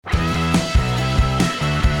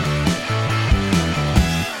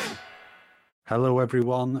Hello,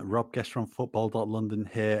 everyone. Rob Guest from Football.London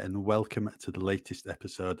here, and welcome to the latest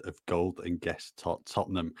episode of Gold and Guest Talk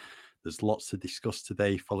Tottenham. There's lots to discuss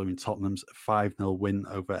today following Tottenham's 5-0 win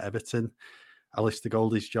over Everton. Alistair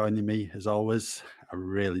Gold is joining me as always. I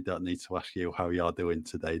really don't need to ask you how you're doing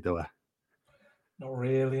today, do I? Not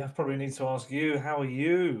really. I probably need to ask you, how are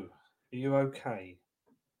you? Are you okay?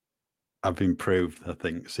 I've improved, I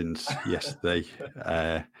think, since yesterday.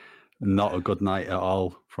 Not a good night at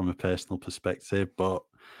all from a personal perspective, but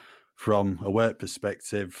from a work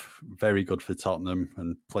perspective, very good for Tottenham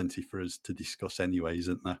and plenty for us to discuss anyway,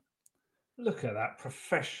 isn't there? Look at that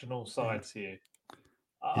professional side to you.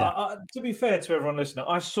 Yeah. To be fair to everyone listening,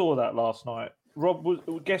 I saw that last night. Rob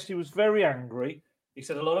he was very angry. He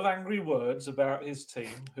said a lot of angry words about his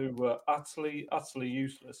team, who were utterly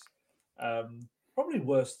useless. Probably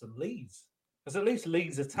worse than Leeds, because at least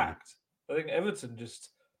Leeds attacked. I think Everton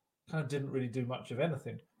just kind of didn't really do much of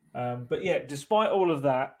anything. But yeah, despite all of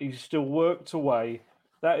that, he still worked away.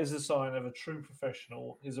 That is a sign of a true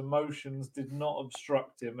professional. His emotions did not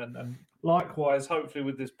obstruct him. And likewise, hopefully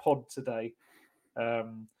with this pod today, we're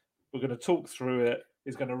going to talk through it.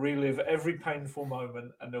 He's going to relive every painful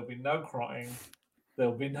moment, and there'll be no crying.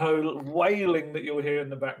 There'll be no wailing that you'll hear in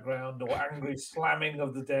the background or angry slamming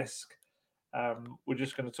of the desk. We're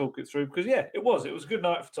just going to talk it through because, yeah, it was a good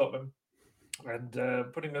night for Tottenham.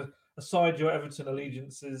 And putting aside your Everton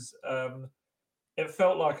allegiances, it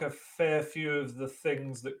felt like a fair few of the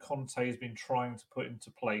things that Conte has been trying to put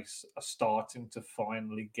into place are starting to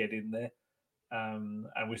finally get in there. And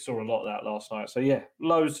we saw a lot of that last night. So, yeah,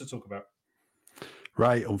 loads to talk about.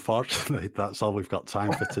 Right, unfortunately, that's all we've got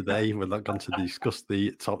time for today. We're not going to discuss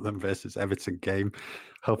the Tottenham versus Everton game.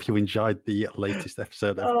 Hope you enjoyed the latest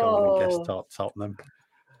episode of Gold and Guest Talk Tottenham.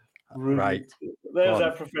 Right. There's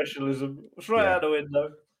that professionalism. It's right out the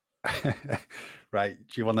window. Right.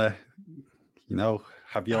 Do you want to,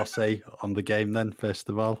 have your say on the game then, first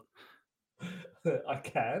of all? I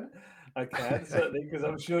can, certainly, because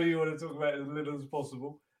I'm sure you want to talk about it as little as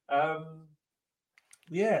possible.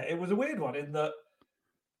 Yeah, it was a weird one in that,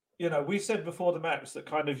 we said before the match that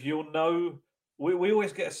kind of we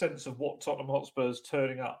always get a sense of what Tottenham Hotspur's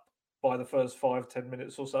turning up by the first 5-10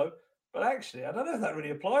 minutes or so. But actually, I don't know if that really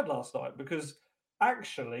applied last night because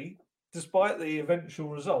actually, despite the eventual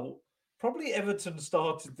result, probably Everton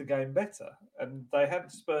started the game better and they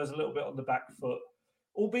had Spurs a little bit on the back foot,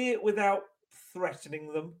 albeit without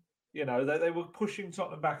threatening them. They were pushing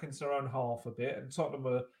Tottenham back into their own half a bit and Tottenham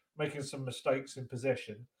were making some mistakes in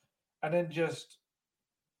possession. And then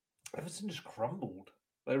Everton just crumbled.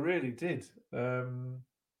 They really did.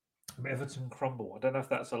 Everton crumble. I don't know if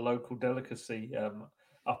that's a local delicacy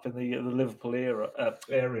up in the Liverpool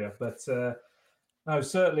area, but no,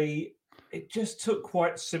 certainly it just took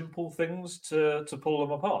quite simple things to pull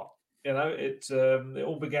them apart. It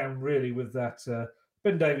all began really with that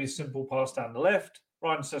Ben Davies simple pass down the left,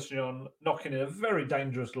 Ryan Sessegnon knocking in a very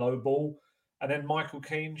dangerous low ball, and then Michael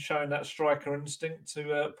Keane showing that striker instinct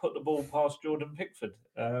to put the ball past Jordan Pickford.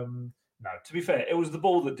 No, to be fair, it was the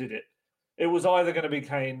ball that did it. It was either going to be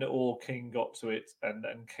Kane or Keane got to it, and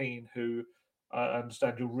Keane, who I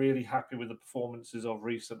understand you're really happy with the performances of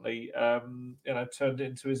recently, turned it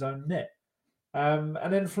into his own net. And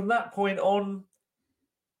then from that point on,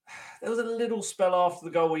 there was a little spell after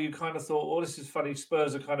the goal where you kind of thought, this is funny,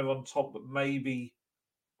 Spurs are kind of on top, but maybe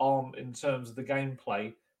aren't in terms of the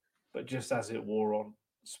gameplay. But just as it wore on,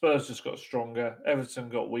 Spurs just got stronger, Everton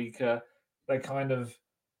got weaker. They kind of,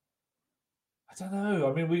 I don't know.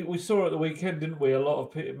 I mean, we saw at the weekend, didn't we? A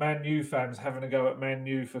lot of Man U fans having a go at Man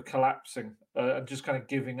U for collapsing and just kind of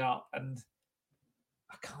giving up. And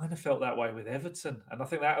I kind of felt that way with Everton. And I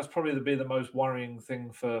think that was probably the most worrying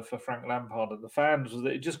thing for Frank Lampard and the fans was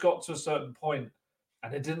that it just got to a certain point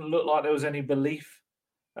and it didn't look like there was any belief.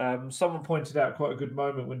 Someone pointed out quite a good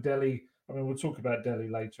moment when Dele, I mean, we'll talk about Dele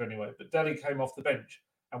later anyway, but Dele came off the bench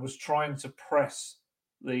and was trying to press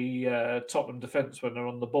the Tottenham defence when they're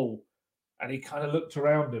on the ball. And he kind of looked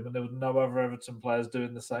around him and there were no other Everton players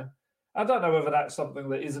doing the same. I don't know whether that's something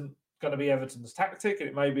that isn't going to be Everton's tactic. And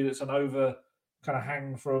it may be that's an over kind of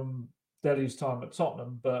hang from Dele's time at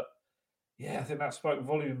Tottenham. But yeah, I think that spoke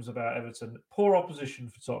volumes about Everton. Poor opposition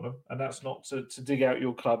for Tottenham. And that's not to dig out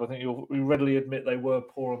your club. I think we readily admit they were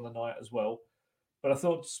poor on the night as well. But I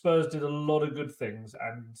thought Spurs did a lot of good things.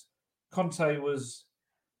 And Conte was...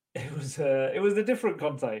 It was a different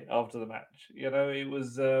Conte after the match. It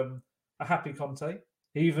was... a happy Conte.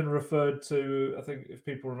 He even referred to, I think if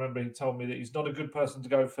people remember, he told me that he's not a good person to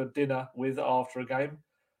go for dinner with after a game.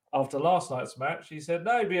 After last night's match, he said,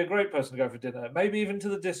 no, he'd be a great person to go for dinner, maybe even to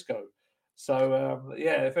the disco. So,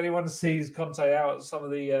 if anyone sees Conte out at some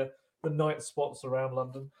of the night spots around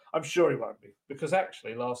London. I'm sure he won't be, because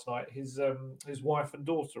actually last night his wife and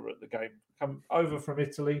daughter were at the game, come over from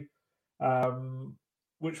Italy,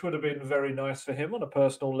 which would have been very nice for him on a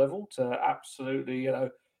personal level to absolutely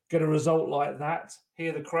get a result like that,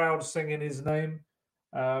 hear the crowd singing his name,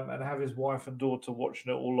 and have his wife and daughter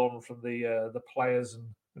watching it all on from the players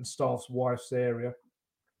and staff's wife's area.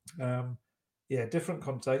 Different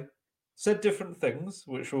Conte. Said different things,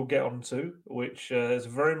 which we'll get onto, which is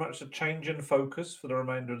very much a change in focus for the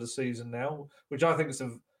remainder of the season now, which I think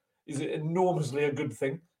is enormously a good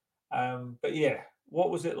thing. But yeah,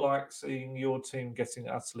 what was it like seeing your team getting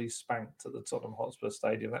utterly spanked at the Tottenham Hotspur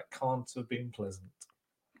Stadium? That can't have been pleasant.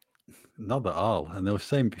 Not at all. And they were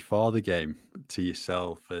saying before the game to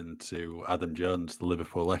yourself and to Adam Jones, the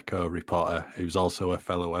Liverpool Echo reporter, who's also a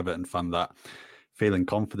fellow Everton fan, that feeling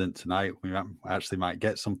confident tonight we actually might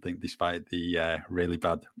get something despite the really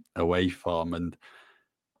bad away form. And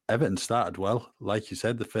Everton started well. Like you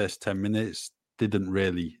said, the first 10 minutes didn't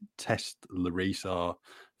really test Lloris or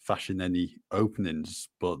fashion any openings,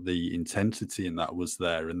 but the intensity in that was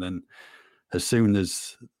there. And then as soon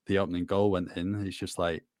as the opening goal went in, it's just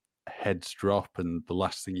like heads drop. And the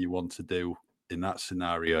last thing you want to do in that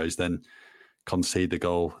scenario is then concede a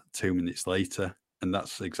goal 2 minutes later. And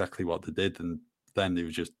that's exactly what they did. And then it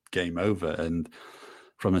was just game over. And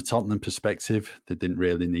from a Tottenham perspective, they didn't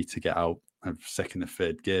really need to get out of second or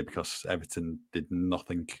third gear because Everton did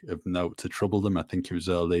nothing of note to trouble them. I think it was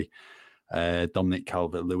only Dominic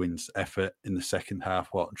Calvert-Lewin's effort in the second half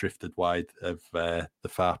what drifted wide of the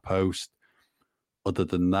far post. Other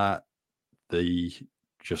than that, they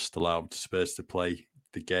just allowed Spurs to play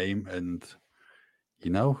the game. And,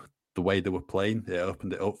 the way they were playing, they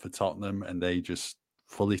opened it up for Tottenham and they just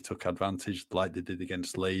fully took advantage like they did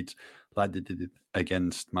against Leeds, like they did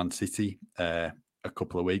against Man City a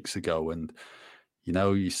couple of weeks ago. And,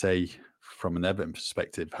 you say from an Everton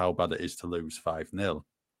perspective how bad it is to lose 5-0.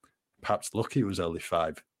 Perhaps lucky it was only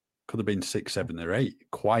 5. Could have been 6, 7 or 8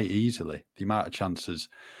 quite easily. The amount of chances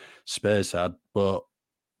Spurs had. But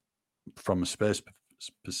from a Spurs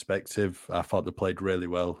perspective, I thought they played really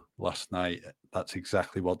well last night. That's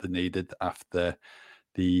exactly what they needed after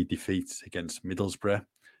the defeat against Middlesbrough.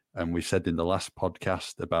 And we said in the last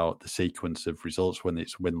podcast about the sequence of results when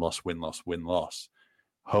it's win-loss, win-loss, win-loss.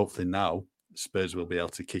 Hopefully now Spurs will be able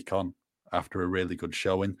to kick on after a really good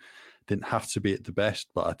showing. Didn't have to be at the best,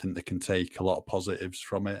 but I think they can take a lot of positives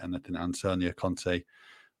from it. And I think Antonio Conte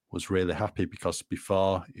was really happy because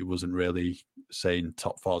before he wasn't really saying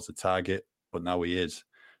top 4's the target, but now he is.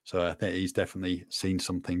 So I think he's definitely seen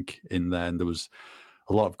something in there. And there was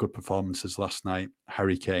a lot of good performances last night.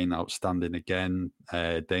 Harry Kane, outstanding again.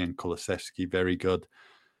 Dejan Kulusevski, very good.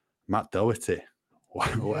 Matt Doherty.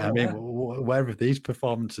 I mean, where have these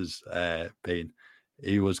performances been?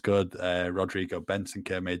 He was good. Rodrigo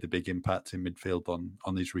Bentancur made a big impact in midfield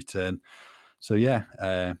on his return. So,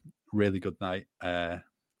 really good night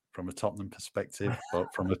from a Tottenham perspective.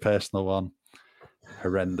 But from a personal one,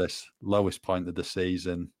 horrendous. Lowest point of the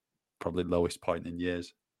season, probably lowest point in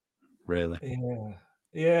years, really.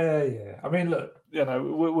 Yeah. I mean, look,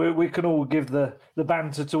 we can all give the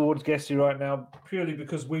banter towards Guessy right now purely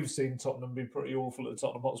because we've seen Tottenham be pretty awful at the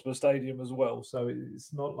Tottenham Hotspur Stadium as well. So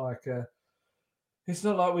it's not like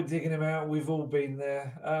we're digging him out. We've all been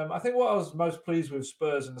there. I think what I was most pleased with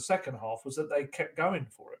Spurs in the second half was that they kept going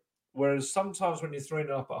for it. Whereas sometimes when you're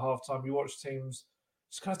 3-0 up at halftime, you watch teams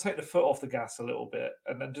just kind of take the foot off the gas a little bit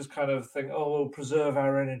and then just kind of think, oh, we'll preserve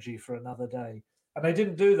our energy for another day. And they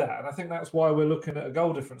didn't do that. And I think that's why we're looking at a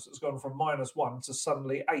goal difference that's gone from -1 to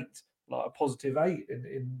suddenly 8, like a positive 8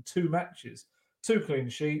 in 2 matches. 2 clean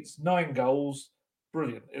sheets, 9 goals.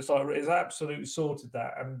 Brilliant. It's absolutely sorted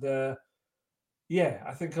that. And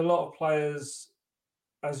I think a lot of players,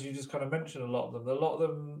 as you just kind of mentioned, a lot of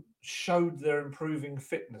them showed their improving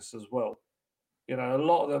fitness as well. A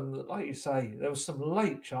lot of them, like you say, there was some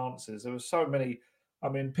late chances. There were so many. I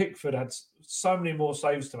mean, Pickford had so many more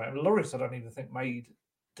saves to make. I mean, Lloris, I don't even think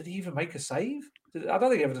did he even make a save? I don't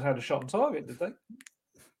think Everton had a shot on target, did they?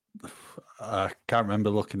 I can't remember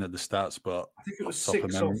looking at the stats, but I think it was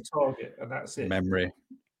 6 off target, and that's it. Memory,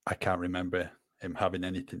 I can't remember him having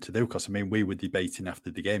anything to do because, we were debating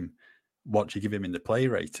after the game, what do you give him in the play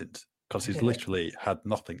ratings? Because he's literally had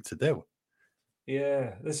nothing to do.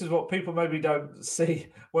 Yeah, this is what people maybe don't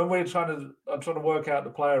see when we're trying to work out the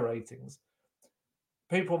player ratings.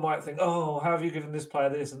 People might think, oh, how have you given this player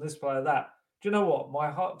this and this player that? Do you know what?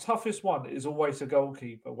 My toughest one is always a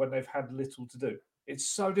goalkeeper when they've had little to do. It's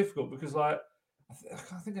so difficult because, I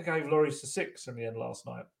think I gave Lloris a 6 in the end last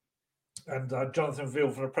night. And Jonathan Veal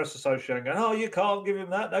from the press association going, oh, you can't give him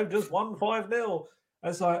that. No, just won 5-0. And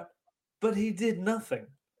it's like, but he did nothing.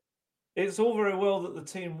 It's all very well that the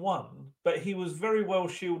team won, but he was very well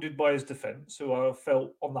shielded by his defence, who I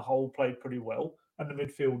felt on the whole played pretty well, and the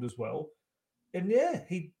midfield as well. And yeah,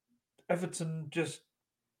 Everton just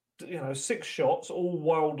 6 shots, all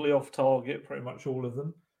wildly off target, pretty much all of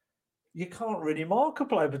them. You can't really mark a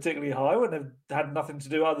player particularly high when they've had nothing to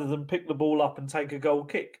do other than pick the ball up and take a goal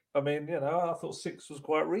kick. I mean, I thought 6 was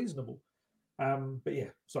quite reasonable. But yeah,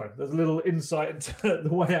 sorry, there's a little insight into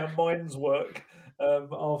the way our minds work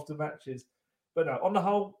after matches. But no, on the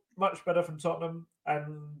whole, much better from Tottenham.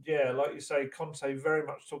 And yeah, like you say, Conte very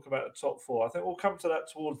much talk about the top 4. I think we'll come to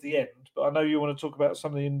that towards the end, but I know you want to talk about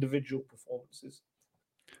some of the individual performances.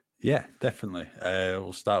 Yeah, definitely.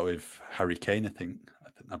 We'll start with Harry Kane.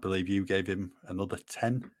 I believe you gave him another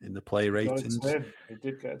 10 in the player ratings. He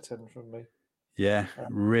did get a 10 from me. Yeah,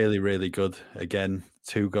 really, really good. Again,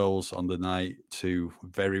 2 goals on the night, 2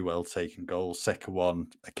 very well taken goals. Second one,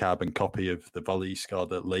 a carbon copy of the volley he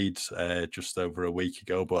scored at Leeds just over a week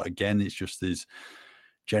ago. But again, it's just his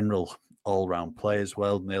general all-round play as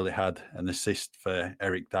well. Nearly had an assist for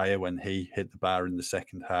Eric Dyer when he hit the bar in the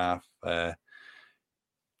second half. I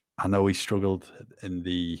know he struggled in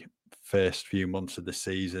the first few months of the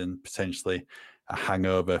season, potentially a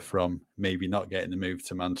hangover from maybe not getting the move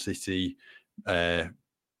to Man City,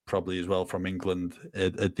 probably as well from England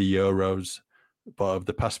at the Euros. But over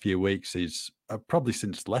the past few weeks, he's probably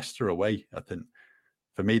since Leicester away, I think,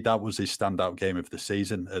 for me, that was his standout game of the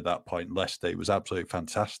season at that point. Leicester, it was absolutely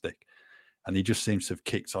fantastic. And he just seems to have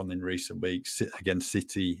kicked on in recent weeks against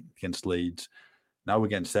City, against Leeds, now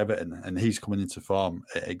against Everton, and he's coming into form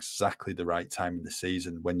at exactly the right time in the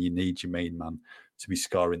season when you need your main man to be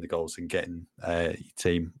scoring the goals and getting your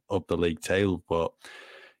team up the league table. But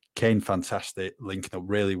Kane, fantastic, linking up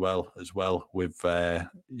really well as well with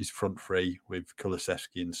his front three with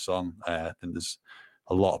Kulusevski and Son. I think there's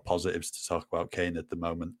a lot of positives to talk about Kane at the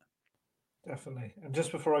moment. Definitely. And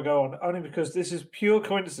just before I go on, only because this is pure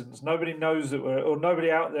coincidence. Nobody knows that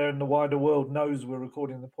nobody out there in the wider world knows we're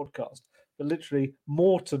recording the podcast. But literally,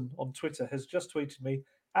 Morton on Twitter has just tweeted me,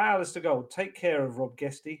 Alistair Gold, take care of Rob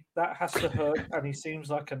Guesty. That has to hurt, and he seems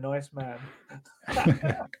like a nice man.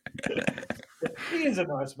 He is a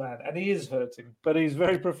nice man, and he is hurting, but he's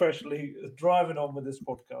very professionally driving on with this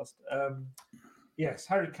podcast. Yes,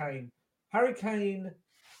 Harry Kane. Harry Kane,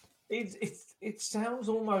 it sounds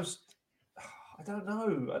almost... I don't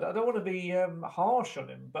know. I don't want to be harsh on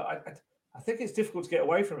him, but I think it's difficult to get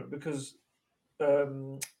away from it because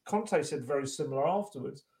Conte said very similar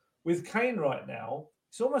afterwards. With Kane right now,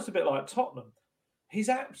 it's almost a bit like Tottenham. He's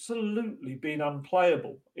absolutely been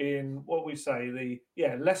unplayable in what we say,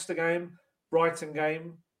 Leicester game, Brighton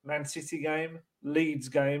game, Man City game, Leeds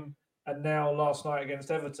game, and now last night against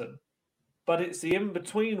Everton. But it's the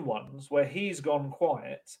in-between ones where he's gone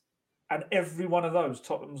quiet, and every one of those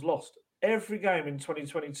Tottenham's lost. Every game in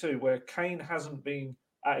 2022 where Kane hasn't been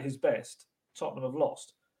at his best, Tottenham have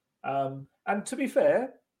lost. And to be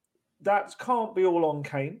fair, that can't be all on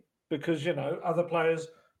Kane because, other players,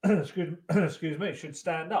 excuse me, should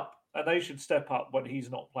stand up and they should step up when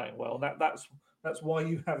he's not playing well. That's why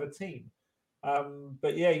you have a team.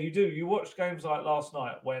 But yeah, you do. You watch games like last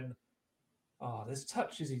night when there's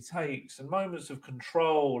touches he takes and moments of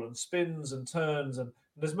control and spins and turns and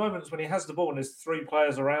there's moments when he has the ball and there's 3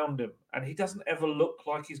 players around him and he doesn't ever look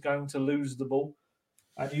like he's going to lose the ball.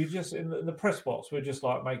 And you just, in the press box, we're just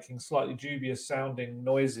like making slightly dubious sounding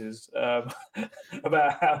noises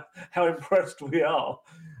about how impressed we are.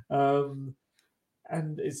 And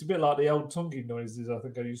it's a bit like the old Tongi noises I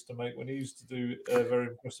think I used to make when he used to do very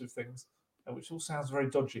impressive things, which all sounds very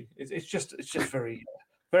dodgy. It's just very,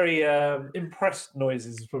 very impressed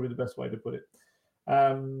noises is probably the best way to put it.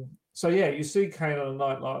 So yeah, you see Kane on a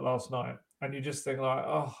night like last night, and you just think like,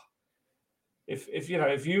 if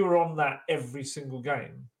you were on that every single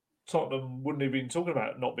game, Tottenham wouldn't have been talking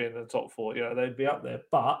about not being in the top 4. They'd be up there.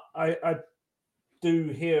 But I do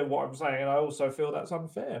hear what I'm saying, and I also feel that's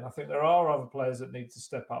unfair. And I think there are other players that need to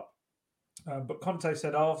step up. But Conte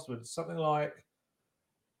said afterwards something like,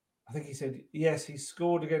 I think he said, yes, he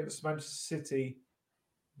scored against Manchester City,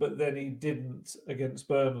 but then he didn't against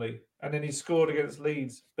Burnley. And then he scored against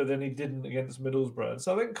Leeds, but then he didn't against Middlesbrough.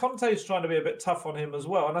 So I think Conte's trying to be a bit tough on him as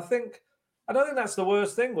well. And I don't think that's the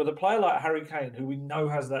worst thing with a player like Harry Kane, who we know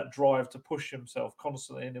has that drive to push himself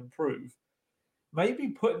constantly and improve. Maybe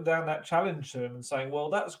putting down that challenge to him and saying, well,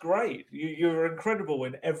 that's great. You're incredible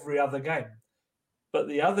in every other game. But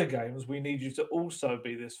the other games, we need you to also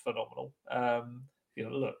be this phenomenal.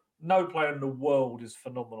 Look, no player in the world is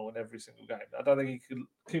phenomenal in every single game. I don't think he could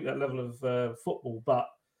keep that level of football, but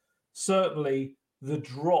certainly the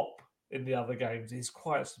drop in the other games is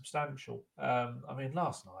quite substantial. I mean,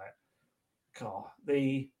 last night, God,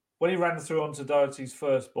 when he ran through onto Doherty's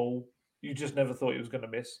first ball, you just never thought he was going to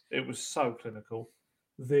miss. It was so clinical.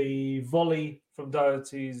 The volley from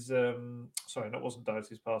Doherty's, sorry, that wasn't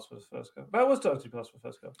Doherty's pass for the first goal. That was Doherty's pass for the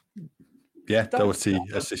first goal. Yeah, Doherty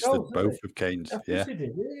assisted both of Kane's. Of course he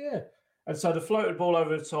did, yeah. And so the floated ball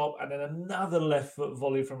over the top, and then another left foot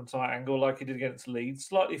volley from a tight angle, like he did against Leeds,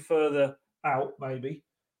 slightly further out, maybe.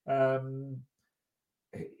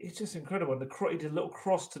 It's just incredible. And he did a little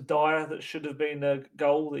cross to Dyer that should have been a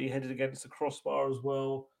goal that he headed against the crossbar as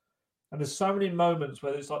well. And there's so many moments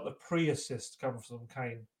where it's like the pre-assist comes from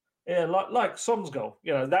Kane. Yeah, like Son's goal.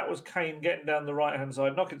 You know, that was Kane getting down the right-hand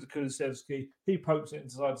side, knocking it to Kulusevski. He pokes it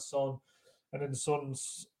inside Son, and then Son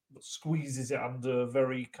squeezes it under a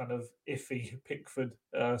very kind of iffy Pickford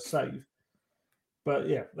save. But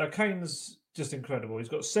yeah, now Kane's just incredible. He's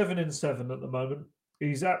got 7 in 7 at the moment.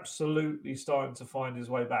 He's absolutely starting to find his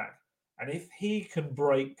way back. And if he can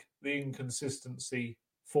break the inconsistency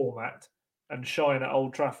format and shine at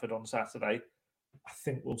Old Trafford on Saturday, I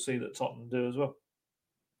think we'll see that Tottenham do as well.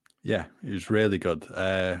 Yeah, he was really good.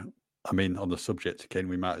 I mean, on the subject of Kane,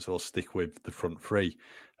 we might as well stick with the front three.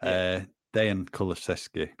 Yeah. Dejan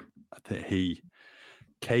Kulusevski, I think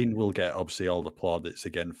Kane will get obviously all the plaudits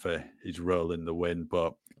again for his role in the win,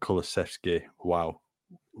 but Kulusevski, wow,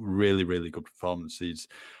 really, really good performance. He's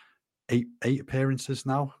eight appearances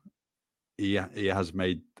now. He has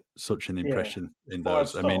made such an impression in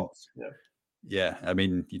those. Starts. I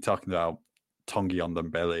mean, you're talking about Tanguy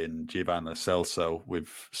Ndombele and Giovanni Lo Celso.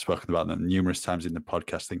 We've spoken about them numerous times in the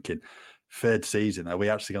podcast, thinking, third season, are we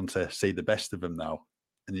actually going to see the best of them now?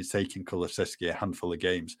 And he's taking Kulusevski a handful of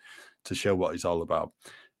games to show what he's all about.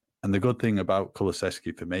 And the good thing about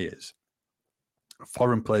Kulusevski for me is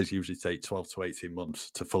foreign players usually take 12 to 18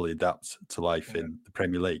 months to fully adapt to life in the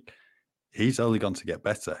Premier League. He's only going to get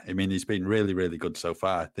better. I mean, he's been really, really good so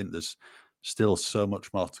far. I think there's still so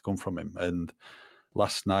much more to come from him. And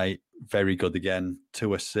last night, very good again.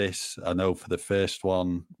 2 assists. I know for the first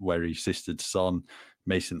one where he assisted Son,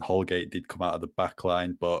 Mason Holgate did come out of the back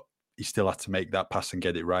line, but he still had to make that pass and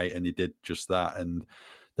get it right, and he did just that. And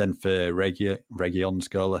then for Reguilón's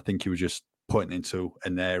goal, I think he was just putting into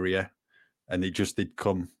an area, and it just did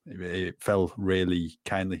come. It fell really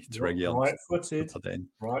kindly to Reguilón. Right-footed.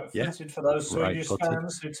 Right-footed for those Swedish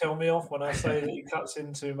fans who tell me off when I say that he cuts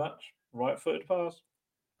in too much. Right-footed pass.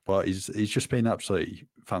 But he's just been absolutely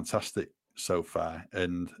fantastic so far.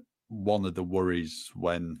 And one of the worries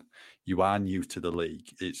when you are new to the league,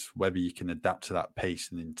 it's whether you can adapt to that pace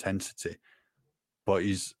and intensity. But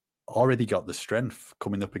he's already got the strength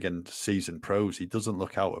coming up against seasoned pros. He doesn't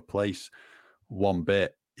look out of place one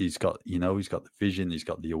bit. He's got the vision, he's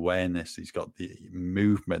got the awareness, he's got the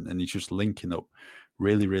movement, and he's just linking up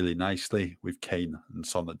really, really nicely with Kane and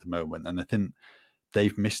Son at the moment. And I think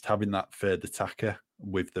they've missed having that third attacker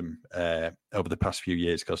with them over the past few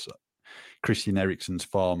years, because Christian Eriksen's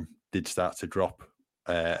form did start to drop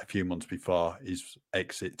a few months before his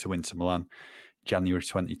exit to Inter Milan, January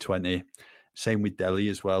 2020. Same with Dele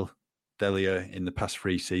as well. Dele in the past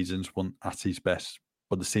 3 seasons wasn't at his best,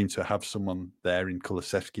 but they seem to have someone there in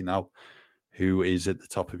Kulusevski now who is at the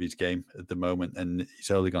top of his game at the moment, and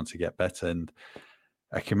he's only going to get better. And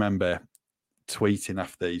I can remember tweeting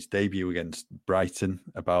after his debut against Brighton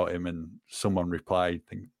about him, and someone replied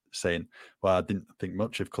saying, well, I didn't think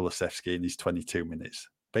much of Kulusevski in his 22 minutes,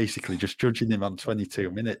 basically just judging him on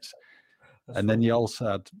 22 minutes. And then you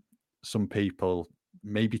also had some people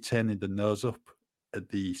maybe turning the nose up at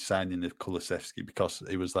the signing of Kulusevski, because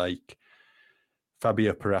it was like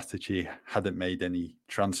Fabio Paratici hadn't made any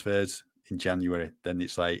transfers in January. Then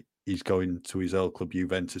it's like he's going to his old club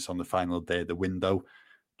Juventus on the final day of the window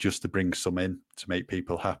just to bring some in to make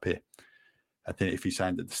people happy. I think if he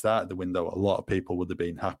signed at the start of the window, a lot of people would have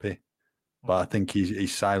been happy. But I think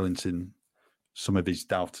he's silencing some of his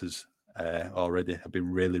doubters already. I've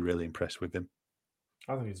been really, really impressed with him.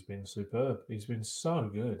 I think he's been superb. He's been so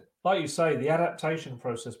good. Like you say, the adaptation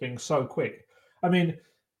process being so quick. I mean,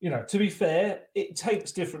 to be fair, it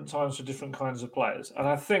takes different times for different kinds of players. And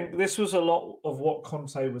I think this was a lot of what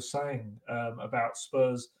Conte was saying about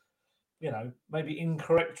Spurs, maybe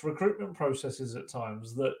incorrect recruitment processes at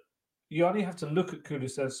times, that you only have to look at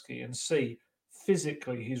Kulusevski and see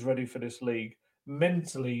physically he's ready for this league.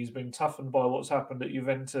 Mentally, he's been toughened by what's happened at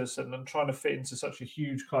Juventus and trying to fit into such a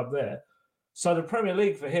huge club there. So the Premier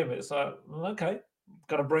League for him, it's like, okay,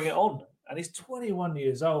 got to bring it on. And he's 21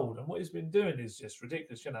 years old, and what he's been doing is just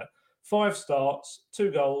ridiculous. 5 starts,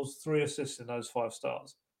 2 goals, 3 assists in those 5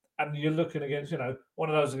 starts. And you're looking against, one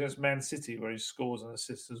of those against Man City where he scores and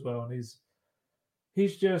assists as well. And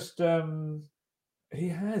he's just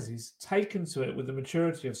he's taken to it with the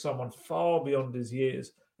maturity of someone far beyond his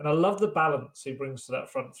years. And I love the balance he brings to that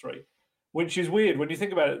front three, which is weird when you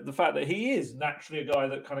think about it. The fact that he is naturally a guy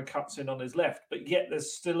that kind of cuts in on his left, but yet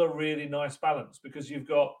there's still a really nice balance because you've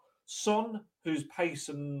got Son, whose pace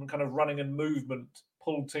and kind of running and movement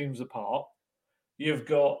pull teams apart. You've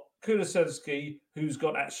got Kulusevski, who's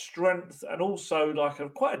got that strength and also like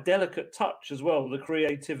quite a delicate touch as well, the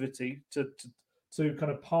creativity to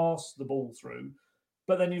kind of pass the ball through.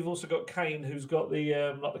 But then you've also got Kane, who's got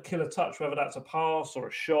the like the killer touch, whether that's a pass or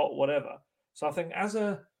a shot, whatever. So I think as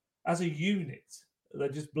a unit, they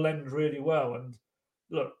just blend really well. And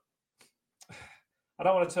look, I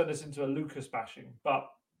don't want to turn this into a Lucas bashing, but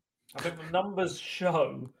I think the numbers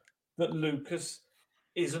show that Lucas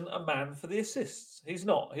isn't a man for the assists. He's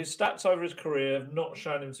not. His stats over his career have not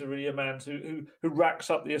shown him to really a man who racks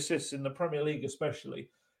up the assists in the Premier League, especially.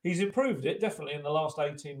 He's improved it definitely in the last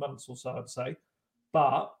 18 months or so, I'd say.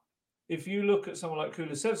 But if you look at someone like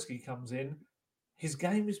Kulusevski comes in, his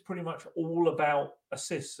game is pretty much all about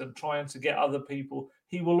assists and trying to get other people.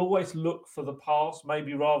 He will always look for the pass,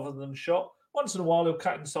 maybe rather than shot. Once in a while, he'll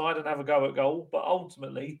cut inside and have a go at goal. But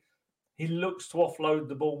ultimately, he looks to offload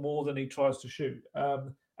the ball more than he tries to shoot.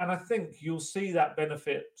 And I think you'll see that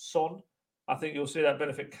benefit Son. I think you'll see that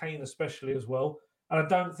benefit Kane especially as well. And I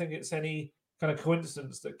don't think it's any kind of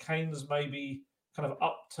coincidence that Kane's maybe kind of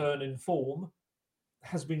upturn in form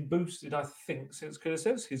has been boosted, I think, since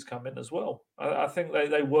Kulusevski's come in as well. I think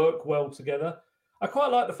they work well together. I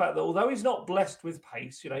quite like the fact that although he's not blessed with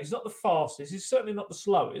pace, he's not the fastest, he's certainly not the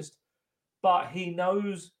slowest, but he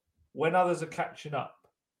knows when others are catching up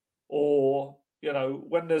or,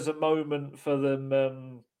 when there's a moment for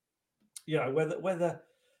them,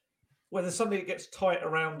 whether something gets tight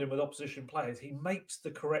around him with opposition players, he makes the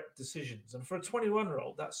correct decisions. And for a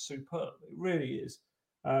 21-year-old, that's superb. It really is.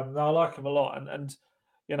 I like him a lot. And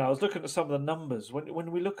I was looking at some of the numbers. When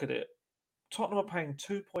we look at it, Tottenham are paying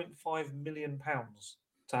 £2.5 million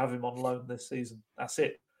to have him on loan this season. That's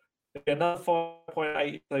it. Another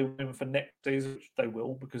 5.8 they win for next season, which they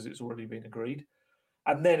will because it's already been agreed.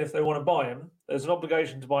 And then if they want to buy him, there's an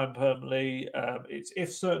obligation to buy him permanently. It's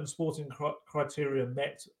if certain sporting criteria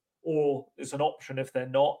met, or it's an option if they're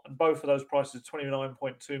not. And both of those prices are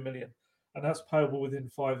 29.2 million. And that's payable within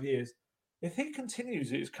 5 years. If he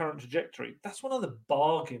continues at his current trajectory, that's one of the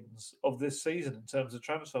bargains of this season in terms of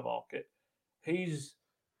transfer market. He's,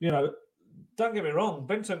 don't get me wrong,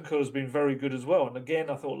 Bentancur has been very good as well. And again,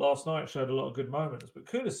 I thought last night showed a lot of good moments. But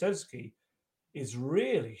Kulusevski is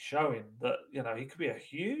really showing that, he could be a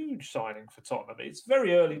huge signing for Tottenham. It's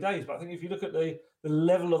very early days, but I think if you look at the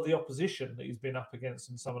level of the opposition that he's been up against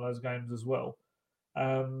in some of those games as well,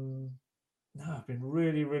 I've been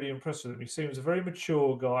really, really impressed with him. He seems a very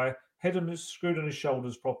mature guy, head screwed on his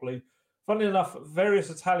shoulders properly. Funnily enough, various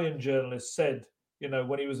Italian journalists said,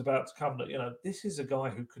 when he was about to come, that, this is a guy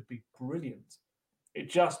who could be brilliant. It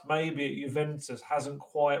just maybe at Juventus hasn't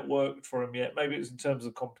quite worked for him yet. Maybe it's in terms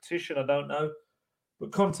of competition, I don't know.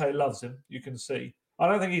 But Conte loves him, you can see. I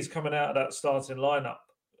don't think he's coming out of that starting lineup.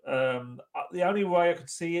 The only way I could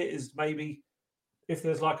see it is maybe if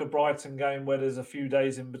there's like a Brighton game where there's a few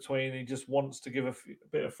days in between, he just wants to give a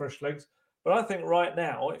bit of fresh legs. But I think right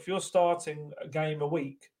now, if you're starting a game a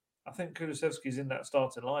week, I think Kulusevski's in that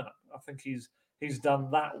starting lineup. I think he's done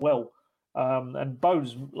that well. And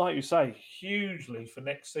bodes, like you say, hugely for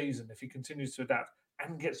next season if he continues to adapt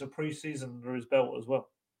and gets a pre-season under his belt as well.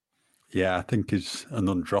 Yeah, I think he's an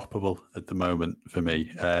undroppable at the moment for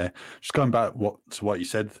me. Just going back to what you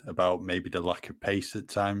said about maybe the lack of pace at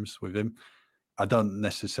times with him, I don't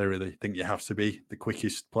necessarily think you have to be the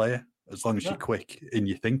quickest player as long as you're quick in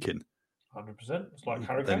your thinking. 100%. It's like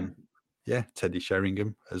Harry Kane. Yeah, Teddy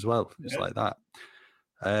Sheringham as well. It's like that.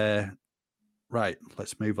 Right,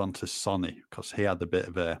 let's move on to Sonny because he had a bit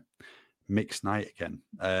of a mixed night again.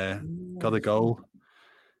 Got a goal.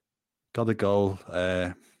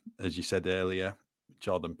 As you said earlier,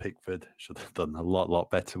 Jordan Pickford should have done a lot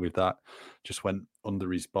better with that. Just went under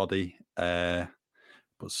his body. But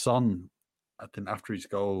Son, I think after his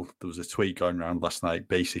goal, there was a tweet going around last night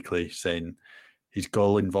basically saying his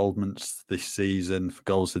goal involvements this season for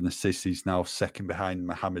goals and assists, he's now second behind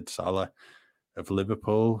Mohamed Salah of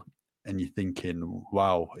Liverpool. And you're thinking,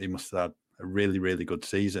 wow, he must have had a really, really good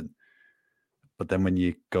season. But then when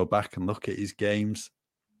you go back and look at his games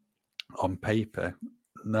on paper,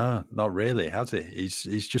 no, not really, has he?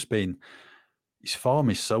 He's just been, his form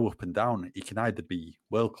is so up and down. He can either be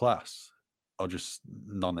world class or just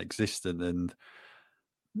non-existent. And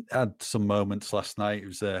had some moments last night. It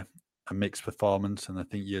was a mixed performance, and I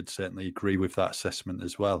think you'd certainly agree with that assessment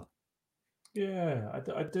as well. Yeah,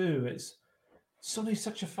 I do. Sonny's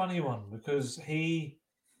such a funny one because I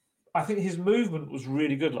think his movement was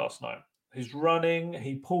really good last night. His running,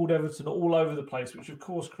 he pulled Everton all over the place, which of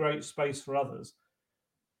course creates space for others.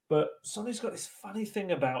 But Sonny's got this funny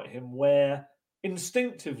thing about him where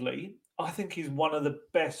instinctively, I think he's one of the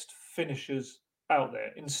best finishers out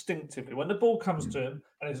there. Instinctively, when the ball comes to him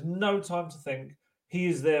and there's no time to think, he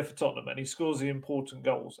is there for Tottenham and he scores the important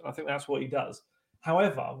goals. And I think that's what he does.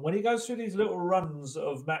 However, when he goes through these little runs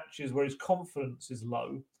of matches where his confidence is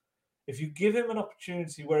low, if you give him an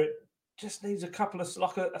opportunity where it just needs a couple of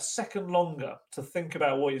like a second longer to think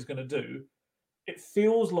about what he's going to do, it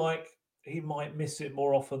feels like he might miss it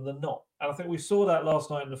more often than not. And I think we saw that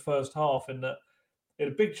last night in the first half, in that he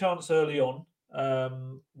had a big chance early on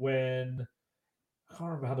when I can't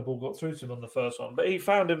remember how the ball got through to him on the first one, but he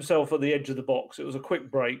found himself at the edge of the box. It was a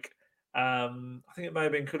quick break. I think it may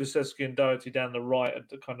have been Kulusevski and Doherty down the right had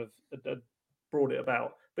kind of had brought it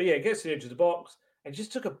about. But yeah, it gets to the edge of the box. It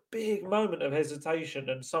just took a big moment of hesitation,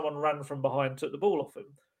 and someone ran from behind, took the ball off him.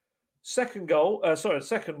 Second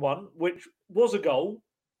one, which was a goal,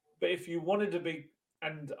 but if you wanted to be,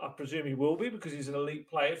 and I presume he will be because he's an elite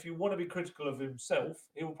player, if you want to be critical of himself,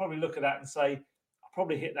 he will probably look at that and say, I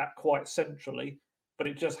probably hit that quite centrally, but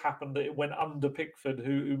it just happened that it went under Pickford,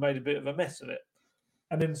 who made a bit of a mess of it.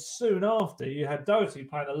 And then soon after, you had Doherty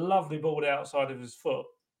playing a lovely ball outside of his foot,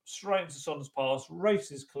 straight into Son's pass,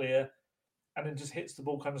 races clear, and then just hits the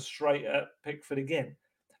ball kind of straight at Pickford again.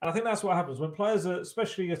 And I think that's what happens when players,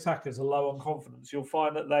 especially attackers, are low on confidence. You'll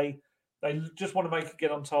find that they just want to make it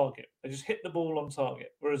get on target. They just hit the ball on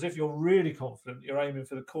target. Whereas if you're really confident, you're aiming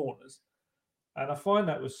for the corners. And I find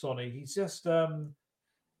that with Sonny, he's just,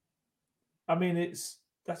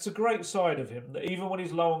 that's a great side of him, that even when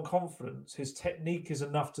he's low on confidence, his technique is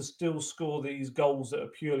enough to still score these goals that are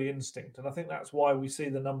purely instinct. And I think that's why we see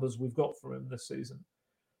the numbers we've got from him this season.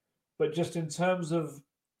 But just in terms of,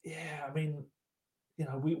 we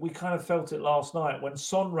kind of felt it last night when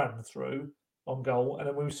Son ran through on goal, and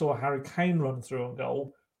then when we saw Harry Kane run through on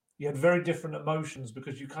goal, you had very different emotions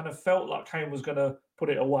because you kind of felt like Kane was going to put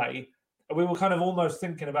it away. And we were kind of almost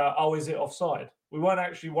thinking about, is it offside? We weren't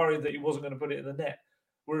actually worried that he wasn't going to put it in the net.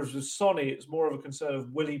 Whereas with Sonny, it's more of a concern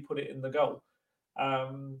of will he put it in the goal?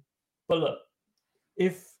 But look,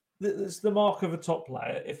 if it's the mark of a top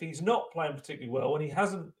player, if he's not playing particularly well and he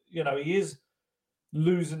hasn't, he is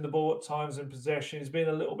losing the ball at times in possession, he's been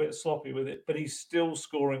a little bit sloppy with it, but he's still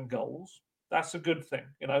scoring goals. That's a good thing.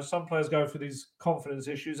 Some players go for these confidence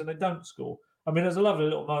issues and they don't score. I mean, there's a lovely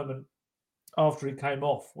little moment after he came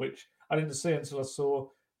off, which I didn't see until I saw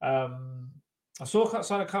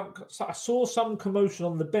some commotion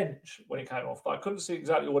on the bench when he came off, but I couldn't see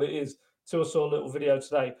exactly what it is until I saw a little video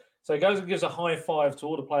today. So he goes and gives a high five to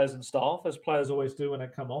all the players and staff, as players always do when they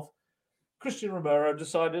come off. Christian Romero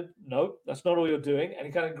decided, no, that's not all you're doing. And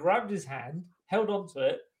he kind of grabbed his hand, held onto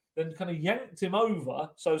it, then kind of yanked him over.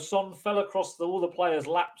 So Son fell across all the players'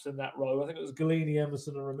 laps in that row. I think it was Galini,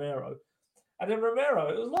 Emerson, and Romero. And then Romero,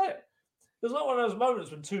 it was like one of those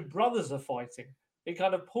moments when two brothers are fighting. He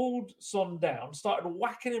kind of pulled Son down, started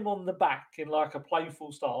whacking him on the back in like a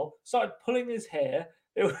playful style, started pulling his hair.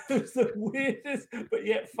 It was the weirdest, but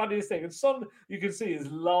yet funniest thing. And Son, you can see,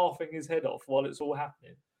 is laughing his head off while it's all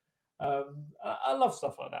happening. I love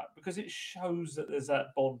stuff like that because it shows that there's that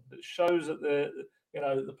bond. It shows that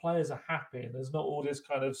the players are happy and there's not all this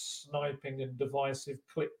kind of sniping and divisive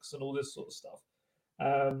cliques and all this sort of stuff.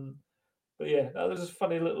 But yeah, that was a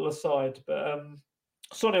funny little aside. But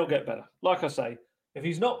Sonny will get better. Like I say, if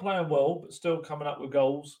he's not playing well but still coming up with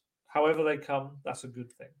goals, however they come, that's a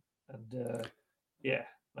good thing. And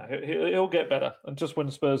he'll get better. And just when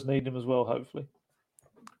Spurs need him as well, hopefully.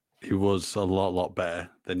 He was a lot better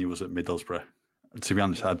than he was at Middlesbrough. To be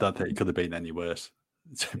honest, I don't think he could have been any worse.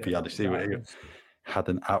 To be honest, he had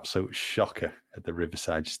an absolute shocker at the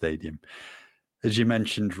Riverside Stadium. As you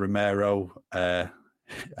mentioned, Romero,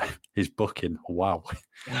 his booking, wow.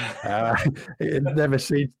 I'd never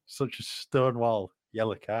seen such a stonewall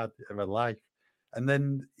yellow card in my life. And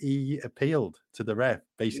then he appealed to the ref,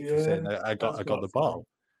 basically saying, I got the ball.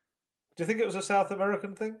 Do you think it was a South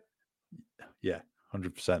American thing? Yeah.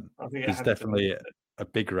 100%. There's definitely a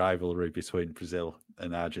big rivalry between Brazil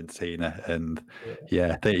and Argentina, and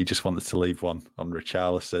I think he just wanted to leave one on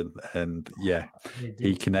Richarlison, and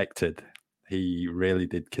he connected. He really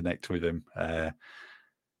did connect with him. And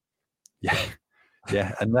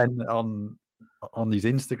then on his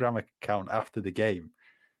Instagram account after the game,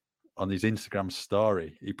 on his Instagram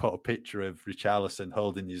story, he put a picture of Richarlison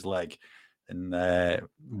holding his leg, and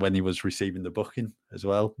when he was receiving the booking as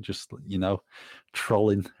well, just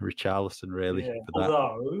trolling Richarlison really for that.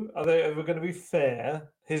 Although, if we're going to be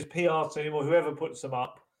fair, his PR team or whoever puts them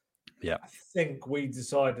up, yeah, I think we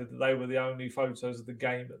decided that they were the only photos of the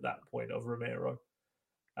game at that point of Romero.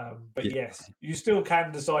 But yes, you still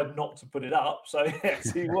can decide not to put it up. So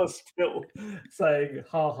yes, he was still saying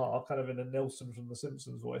 "ha ha," kind of in a Nelson from The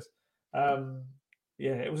Simpsons voice.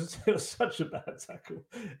 It was such a bad tackle.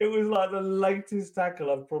 It was like the latest tackle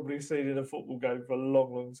I've probably seen in a football game for a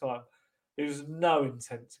long, long time. It was no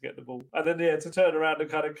intent to get the ball, and then to turn around and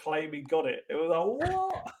kind of claim he got it. It was like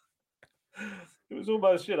what? It was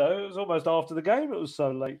almost, it was almost after the game. It was so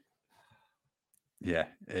late. Yeah,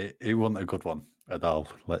 it wasn't a good one at all,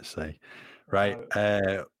 let's say. Right.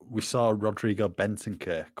 We saw Rodrigo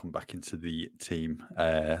Bentancur come back into the team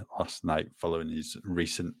last night following his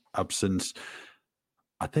recent absence.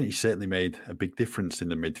 I think he certainly made a big difference in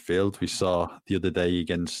the midfield. We saw the other day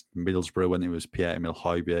against Middlesbrough when it was Pierre-Emile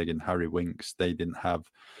Højbjerg and Harry Winks. They didn't have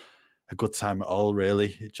a good time at all,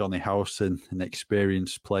 really. Johnny Howson, an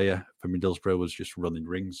experienced player for Middlesbrough, was just running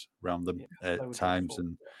rings around them at times.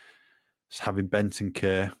 And having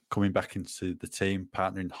Bentancur coming back into the team,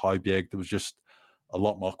 partnering Højbjerg, there was just a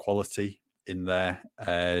lot more quality in their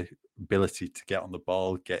ability to get on the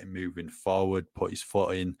ball, get him moving forward, put his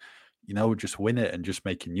foot in, just win it and just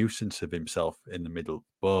make a nuisance of himself in the middle.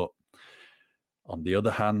 But on the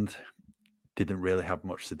other hand, didn't really have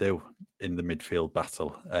much to do in the midfield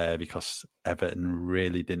battle because Everton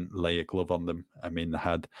really didn't lay a glove on them. I mean, they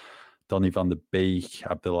had Donny van der Beek,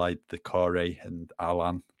 Abdoulaye Doucouré and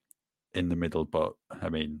Alan in the middle, but I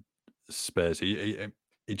mean, Spurs, it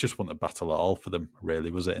just wasn't a battle at all for them,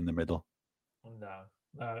 really, was it, in the middle?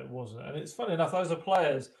 No, it wasn't. And it's funny enough, those are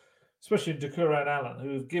players, especially Doucouré and Alan,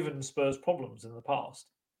 who have given Spurs problems in the past.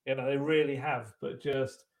 They really have. But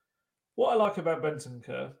just what I like about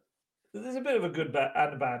Bentancur, there's a bit of a good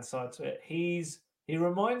and a bad side to it. He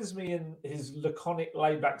reminds me in his laconic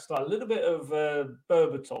laid-back style, a little bit of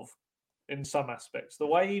Berbatov in some aspects. The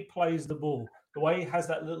way he plays the ball, the way he has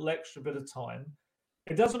that little extra bit of time.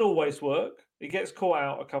 It doesn't always work. He gets caught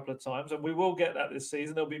out a couple of times, and we will get that this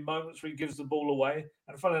season. There'll be moments where he gives the ball away.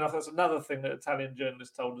 And funny enough, that's another thing that Italian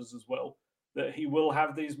journalists told us as well, that he will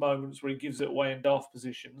have these moments where he gives it away in daft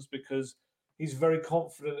positions because he's very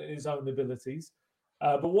confident in his own abilities.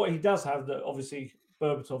 But what he does have that obviously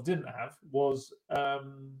Berbatov didn't have was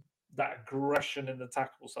that aggression in the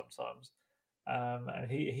tackle sometimes. And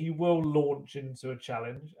he will launch into a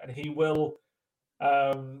challenge, and he will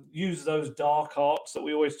use those dark arts that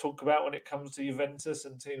we always talk about when it comes to Juventus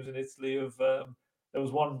and teams in Italy. There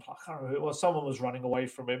was one, I can't remember who it was, someone was running away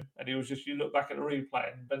from him, and he was just, you look back at the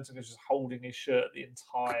replay, and Benson was just holding his shirt the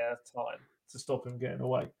entire time to stop him getting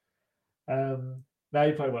away. Now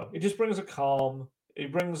he played well. It just brings a calm.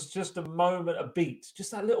 It brings just a moment, a beat,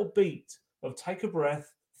 just that little beat of take a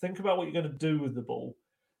breath, think about what you're going to do with the ball.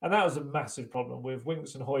 And that was a massive problem with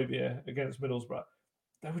Winks and Højbjerg against Middlesbrough.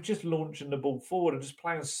 They were just launching the ball forward and just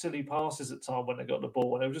playing silly passes at time when they got the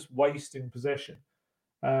ball, and they were just wasting possession.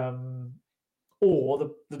 Or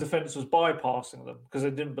the defence was bypassing them because they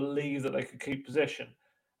didn't believe that they could keep possession.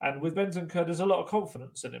 And with Bentancur, there's a lot of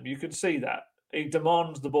confidence in him. You can see that. He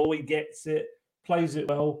demands the ball, he gets it, plays it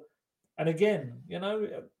well. And again,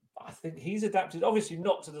 I think he's adapted, obviously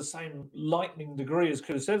not to the same lightning degree as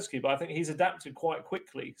Kulusevski, but I think he's adapted quite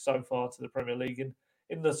quickly so far to the Premier League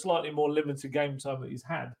in the slightly more limited game time that he's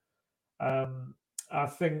had. I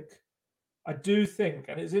do think,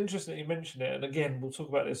 and it's interesting that you mentioned it, and again, we'll talk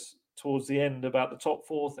about this towards the end about the top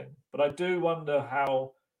four thing, but I do wonder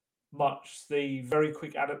how much the very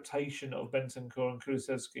quick adaptation of Bentancur and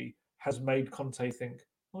Kulusevski has made Conte think,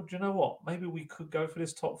 well, do you know what? Maybe we could go for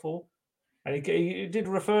this top four. And he did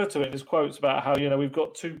refer to it in his quotes about how, we've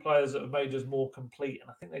got two players that have made us more complete. And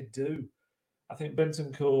I think they do. I think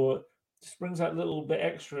Bentancur just brings that little bit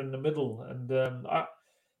extra in the middle. And,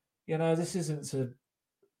 this isn't to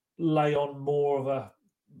lay on more of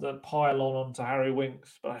the pile onto Harry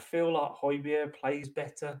Winks, but I feel like Højbjerg plays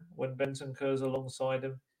better when Bentancur's alongside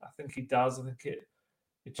him. I think he does. I think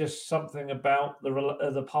it's just something about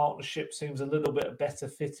the partnership seems a little bit better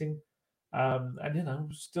fitting.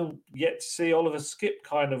 And still yet to see Oliver Skip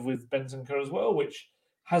kind of with Bentancur as well, which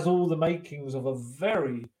has all the makings of a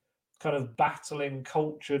very kind of battling,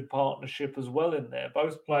 cultured partnership as well in there.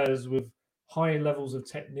 Both players with high levels of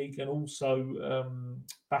technique and also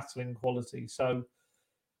battling quality. So,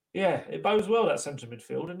 yeah, it bodes well, that centre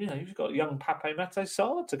midfield. And, you've got young Pape Matar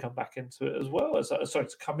Sarr to come back into it as well. To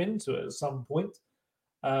come into it at some point.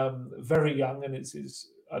 Very young, and it's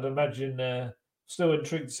I'd imagine... still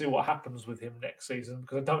intrigued to see what happens with him next season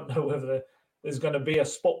because I don't know whether there's going to be a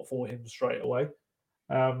spot for him straight away.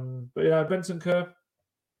 But yeah, Bentancur,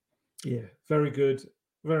 yeah, very good,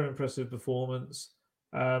 very impressive performance.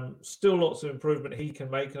 Still lots of improvement he can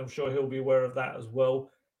make, and I'm sure he'll be aware of that as well.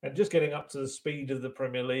 And just getting up to the speed of the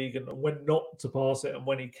Premier League and when not to pass it and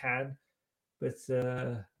when he can. But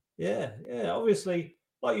yeah, obviously,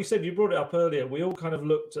 like you said, you brought it up earlier. We all kind of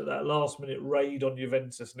looked at that last-minute raid on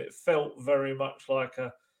Juventus, and it felt very much like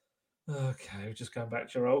okay, just going back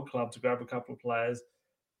to your old club to grab a couple of players.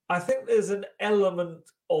 I think there's an element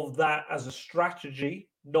of that as a strategy,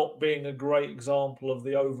 not being a great example of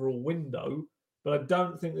the overall window, but I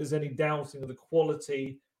don't think there's any doubting of the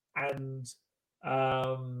quality and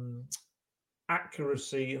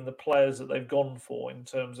accuracy in the players that they've gone for in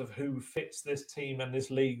terms of who fits this team and this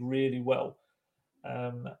league really well.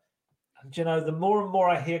 And you know, the more and more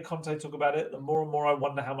I hear Conte talk about it, the more and more I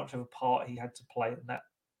wonder how much of a part he had to play in that.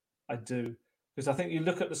 I do. Because I think you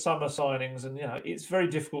look at the summer signings and, you know, it's very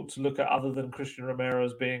difficult to look at other than Christian Romero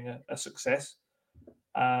as being a success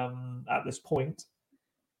at this point.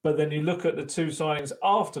 But then you look at the two signings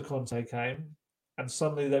after Conte came, and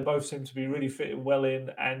suddenly they both seem to be really fitting well in,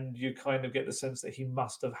 and you kind of get the sense that he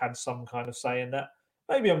must have had some kind of say in that.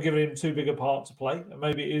 Maybe I'm giving him too big a part to play, and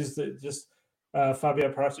maybe it is that just Fabio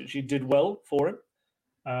Paratici did well for him.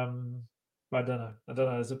 But I don't know.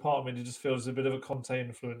 There's a part of me that just feels a bit of a Conte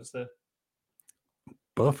influence there.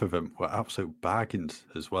 Both of them were absolute bargains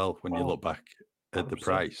as well when you look back at 100%. The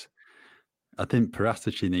price. I think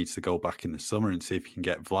Paratici needs to go back in the summer and see if he can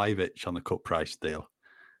get Vlahovic on a cut price deal.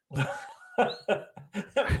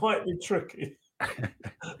 That might be tricky.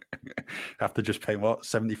 Have to just pay,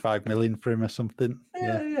 75 million for him or something?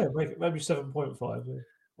 Yeah. Maybe 7.5. Yeah.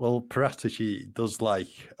 Well, Paratici does like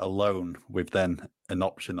a loan with then an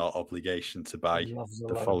option or obligation to buy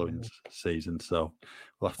the following season. So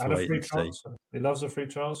we'll have to wait and see. He loves a free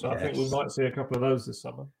transfer. Yes. I think we might see a couple of those this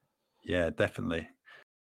summer. Yeah, definitely.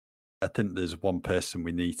 I think there's one person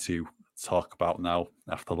we need to talk about now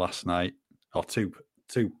after last night, or two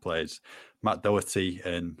players, Matt Doherty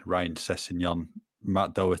and Ryan Sessegnon.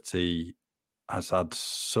 Matt Doherty has had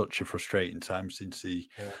such a frustrating time since he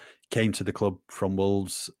came to the club from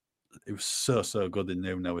Wolves. It was so good in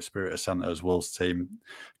Nuno Espirito Santo's Wolves team,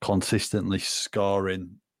 consistently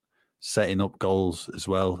scoring, setting up goals as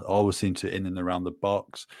well, always seemed to in and around the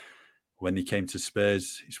box. When he came to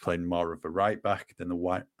Spurs, he's playing more of a right back than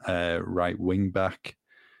a right wing back.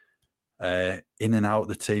 In and out of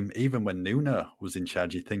the team, even when Nuno was in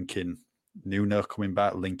charge, you're thinking Nuno coming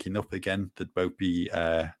back, linking up again, that both be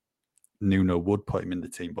Nuno would put him in the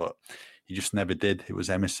team, but he just never did. It was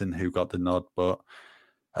Emerson who got the nod. But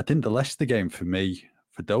I think the Leicester game for me,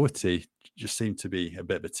 for Doherty, just seemed to be a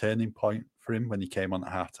bit of a turning point for him when he came on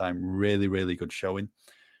at halftime. Really, really good showing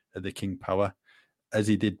at the King Power, as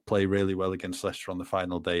he did play really well against Leicester on the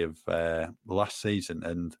final day of last season.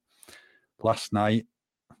 And last night,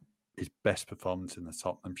 his best performance in the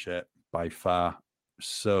Tottenham shirt by far.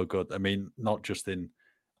 So good. I mean, not just in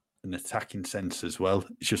an attacking sense as well.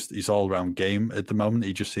 It's just his all-round game at the moment.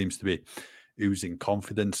 He just seems to be oozing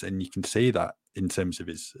confidence, and you can see that in terms of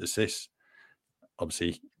his assists.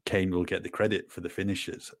 Obviously, Kane will get the credit for the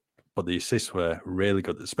finishes, but the assists were really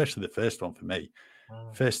good, especially the first one for me.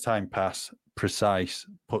 First time pass, precise,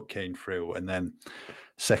 put Kane through, and then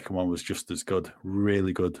second one was just as good.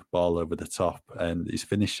 Really good ball over the top, and his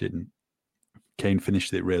finishing, Kane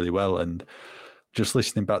finished it really well. And just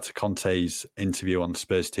listening back to Conte's interview on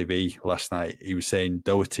Spurs TV last night, he was saying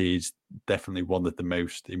Doherty is definitely one of the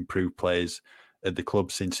most improved players at the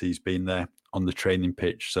club since he's been there on the training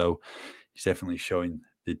pitch. So he's definitely showing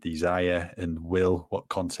the desire and will what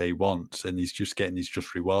Conte wants, and he's just getting his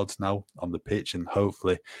just rewards now on the pitch, and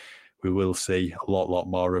hopefully we will see a lot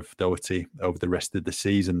more of Doherty over the rest of the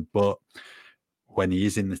season. But when he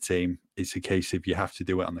is in the team, it's a case of you have to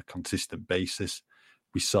do it on a consistent basis.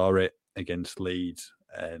 We saw it against Leeds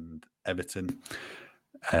and Everton.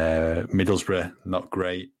 Middlesbrough, not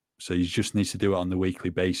great. So he just needs to do it on the weekly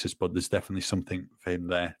basis, but there's definitely something for him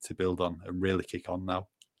there to build on and really kick on now.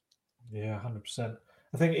 Yeah, 100%.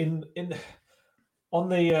 I think in on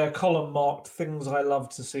the column marked things I love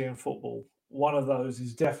to see in football, one of those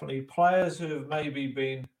is definitely players who have maybe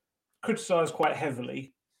been criticised quite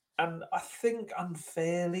heavily, and I think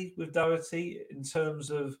unfairly with Doherty in terms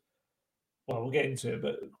of, well, we'll get into it,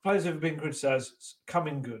 but players who have been criticised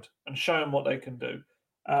coming good and showing what they can do.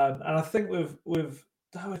 And I think with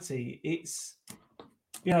Doherty, it's,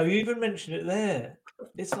 you know, you even mentioned it there.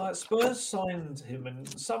 It's like Spurs signed him in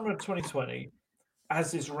summer of 2020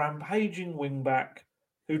 as this rampaging wing-back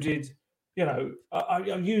who did, you know, I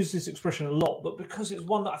use this expression a lot, but because it's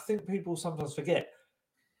one that I think people sometimes forget,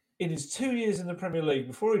 in his 2 years in the Premier League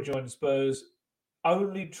before he joined Spurs,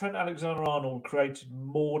 only Trent Alexander-Arnold created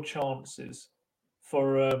more chances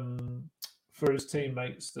for his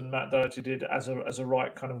teammates than Matt Doherty did as a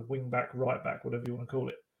right kind of wing back, right back, whatever you want to call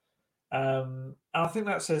it. And I think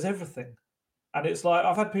that says everything. And it's like,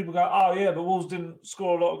 I've had people go, oh yeah, but Wolves didn't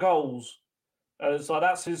score a lot of goals. And it's like,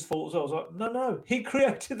 that's his fault. So I was like, no, he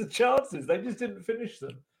created the chances. They just didn't finish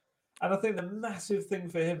them. And I think the massive thing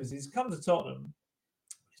for him is he's come to Tottenham.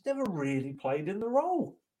 He's never really played in the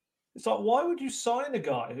role. It's like, why would you sign a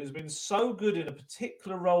guy who's been so good in a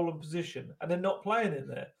particular role and position and then not playing in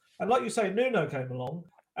there? And like you say, Nuno came along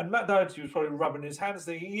and Matt Doherty was probably rubbing his hands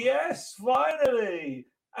thinking, yes, finally.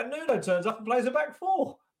 And Nuno turns up and plays a back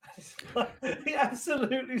four. He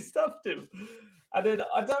absolutely stuffed him. And then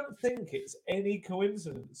I don't think it's any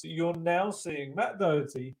coincidence that you're now seeing Matt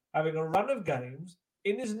Doherty having a run of games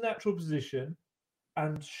in his natural position,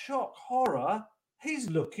 and shock, horror, he's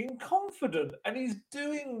looking confident and he's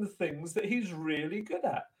doing the things that he's really good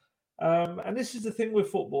at. And this is the thing with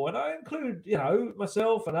football, and I include,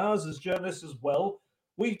 myself and us as journalists as well.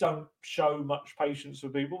 We don't show much patience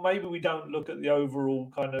with people. Maybe we don't look at the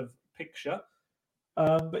overall kind of picture.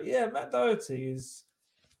 But yeah, Matt Doherty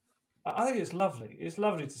I think it's lovely. It's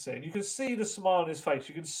lovely to see. And you can see the smile on his face.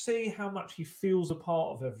 You can see how much he feels a part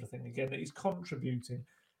of everything again, that he's contributing.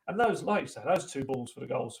 And those, like you say, those 2 balls for the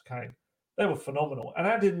goals for Kane, they were phenomenal. And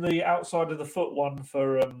adding the outside of the foot one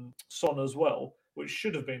for Son as well, which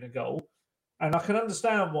should have been a goal. And I can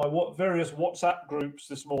understand why various WhatsApp groups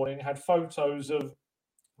this morning had photos of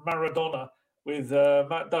Maradona with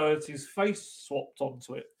Matt Doherty's face swapped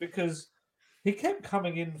onto it, because he kept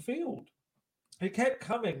coming in field. He kept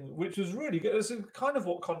coming, which was really good. It's kind of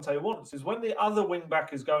what Conte wants, is when the other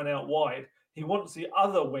wing-back is going out wide, he wants the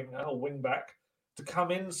other winger or wing-back to come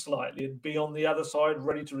in slightly and be on the other side,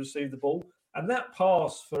 ready to receive the ball. And that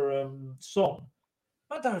pass for Son,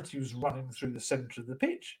 Matt Doherty was running through the centre of the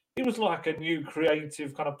pitch. He was like a new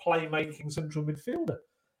creative kind of playmaking central midfielder.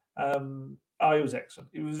 He was excellent.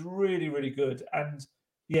 He was really, really good. And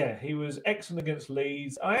yeah, he was excellent against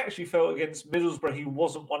Leeds. I actually felt against Middlesbrough he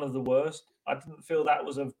wasn't one of the worst. I didn't feel that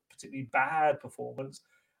was a particularly bad performance.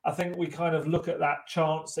 I think we kind of look at that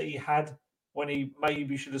chance that he had when he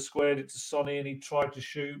maybe should have squared it to Sonny and he tried to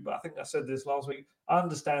shoot. But I think I said this last week. I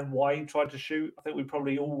understand why he tried to shoot. I think we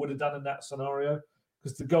probably all would have done in that scenario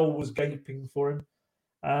because the goal was gaping for him.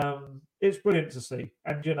 It's brilliant to see.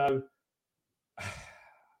 And,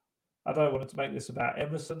 I don't want to make this about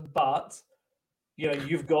Emerson, but,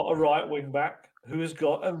 you've got a right wing back who has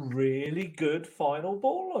got a really good final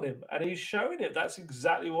ball on him. And he's showing it. That's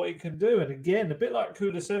exactly what he can do. And again, a bit like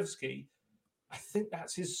Kulusevski, I think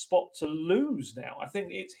that's his spot to lose now. I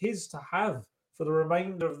think it's his to have for the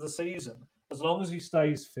remainder of the season, as long as he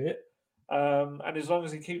stays fit and as long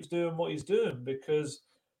as he keeps doing what he's doing, because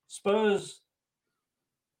Spurs,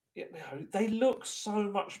 they look so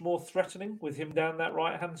much more threatening with him down that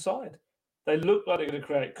right-hand side. They look like they're going to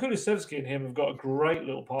create. Kulusevski and him have got a great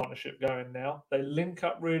little partnership going now. They link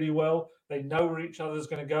up really well. They know where each other's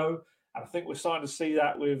going to go. And I think we're starting to see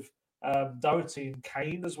that with Doherty and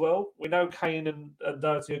Kane as well. We know Kane and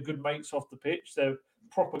Doherty are good mates off the pitch. They're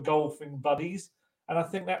proper golfing buddies. And I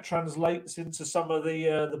think that translates into some of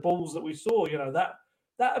the balls that we saw.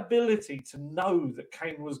 That ability to know that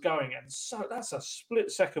Kane was going. And so that's a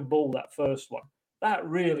split-second ball, that first one. That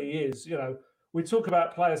really is, we talk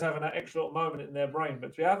about players having that extra moment in their brain,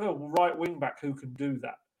 but we have a right wing back who can do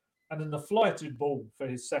that. And then the flighted ball for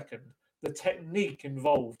his second, the technique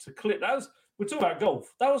involved to clip. We're talking about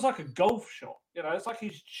golf. That was like a golf shot. It's like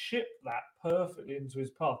he's chipped that perfectly into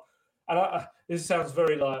his path. And this sounds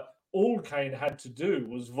very like all Kane had to do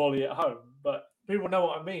was volley at home, but people know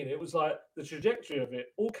what I mean. It was like the trajectory of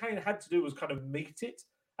it. All Kane had to do was kind of meet it.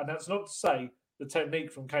 And that's not to say the technique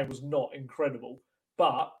from Kane was not incredible,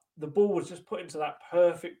 but the ball was just put into that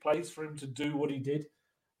perfect place for him to do what he did.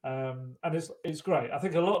 And it's great. I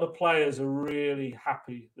think a lot of the players are really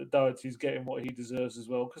happy that Doherty's getting what he deserves as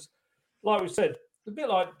well. Because, like we said, a bit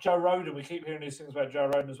like Joe Rodon, we keep hearing these things about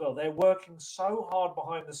Joe Rodon as well. They're working so hard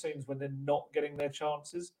behind the scenes when they're not getting their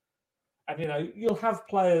chances. And, you'll have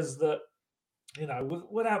players that,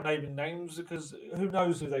 without naming names, because who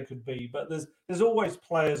knows who they could be. But there's always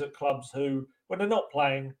players at clubs who, when they're not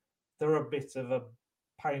playing, they're a bit of a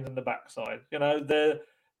pain in the backside.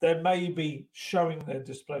 They're maybe showing their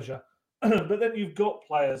displeasure. But then you've got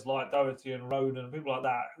players like Doherty and Rodon and people like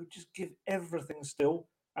that who just give everything still.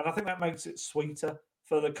 And I think that makes it sweeter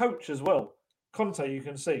for the coach as well. Conte, you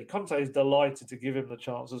can see. Conte is delighted to give him the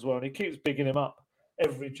chance as well. And he keeps bigging him up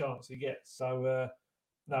every chance he gets. So,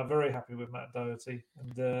 very happy with Matt Doherty.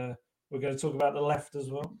 And we're going to talk about the left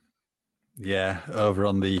as well. Yeah, over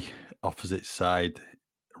on the opposite side,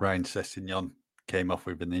 Ryan Sessegnon came off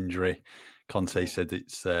with an injury. Conte said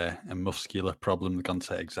it's a muscular problem. They're going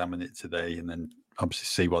to examine it today and then obviously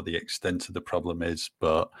see what the extent of the problem is.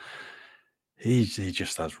 But he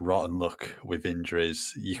just has rotten luck with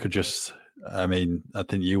injuries. You could just, I mean, I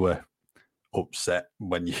think you were upset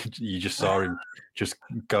when you just saw him just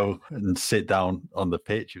go and sit down on the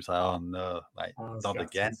pitch. He was like, oh no, like not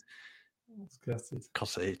again.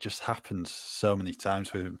 Because it just happens so many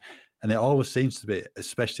times with him. And it always seems to be,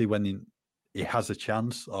 especially when he has a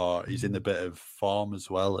chance or he's in a bit of form as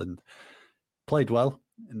well, and played well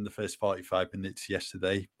in the first 45 minutes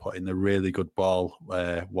yesterday, put in a really good ball,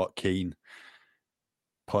 Watkeen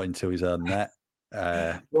put into his own net.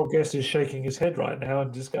 Your guest is shaking his head right now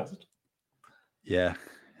in disgust. Yeah.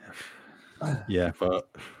 Yeah, but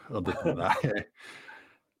other than that,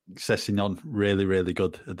 Sessegnon really, really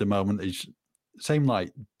good at the moment. He's same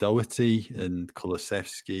like Doherty and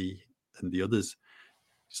Kulusevski and the others.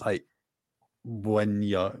 It's like when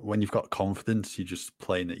you've got confidence, you're just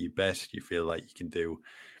playing at your best. You feel like you can do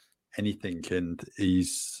anything, and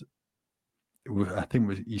I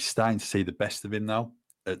think he's starting to see the best of him now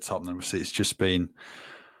at Tottenham. So it's just been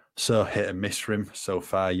so hit and miss for him so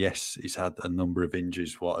far. Yes, he's had a number of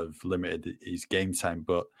injuries what have limited his game time,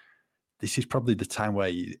 but this is probably the time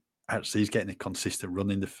where he's getting a consistent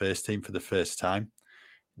run in the first team for the first time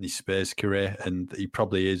in his Spurs career, and he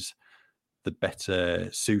probably is the better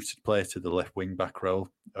suited player to the left wing back role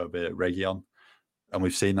over Reguilon. And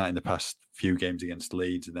we've seen that in the past few games against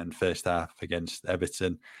Leeds and then first half against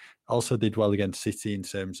Everton. Also did well against City in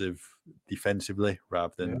terms of defensively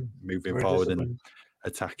rather than moving forward and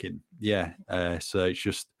attacking. Yeah. So it's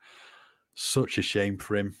just such a shame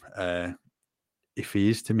for him. If he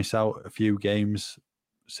is to miss out a few games,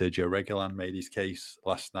 Sergio Reguilon made his case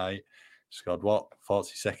last night. Scored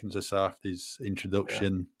 40 seconds or so after his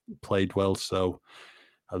introduction, played well. So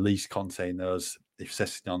at least Conte knows if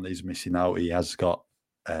Sessegnon is missing out, he has got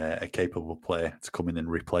a capable player to come in and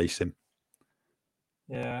replace him.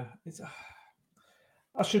 Yeah,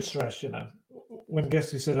 I should stress, when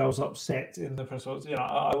Guesty said I was upset in the press conference,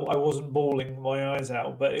 I wasn't bawling my eyes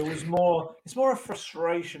out, but it's more a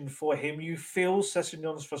frustration for him. You feel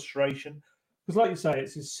Sessegnon's frustration because, like you say,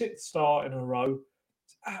 it's his sixth start in a row.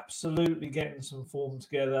 It's absolutely getting some form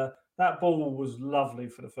together. That ball was lovely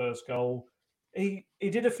for the first goal. He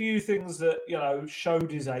did a few things that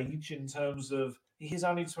showed his age in terms of he's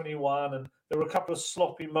only 21, and there were a couple of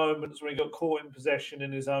sloppy moments where he got caught in possession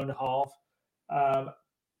in his own half.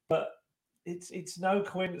 But it's no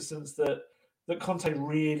coincidence that Conte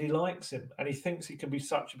really likes him and he thinks he can be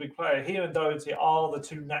such a big player. He and Doherty are the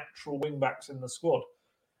two natural wing backs in the squad.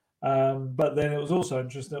 But then it was also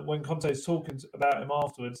interesting that when Conte's talking about him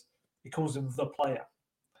afterwards, he calls him the player.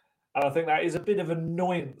 And I think that is a bit of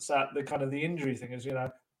annoyance at the kind of the injury thing, is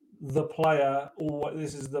the player, or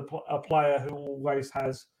this is a player who always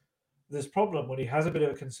has this problem. When he has a bit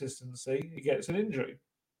of a consistency, he gets an injury.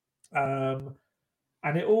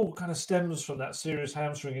 And it all kind of stems from that serious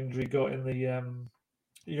hamstring injury he got in the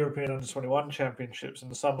European Under-21 Championships in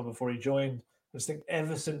the summer before he joined. I just think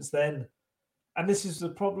ever since then, and this is the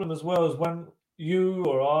problem as well, as when you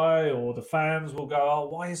or I or the fans will go, oh,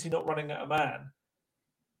 why is he not running at a man?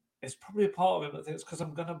 It's probably a part of him that thinks, because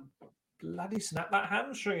I'm going to bloody snap that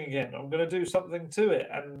hamstring again. I'm going to do something to it.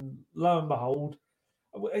 And lo and behold,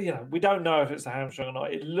 we don't know if it's the hamstring or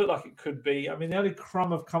not. It looked like it could be. I mean, the only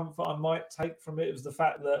crumb of comfort I might take from it was the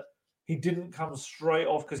fact that he didn't come straight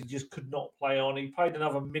off because he just could not play on. He played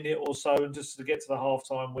another minute or so just to get to the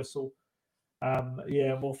halftime whistle.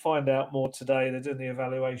 We'll find out more today. They're doing the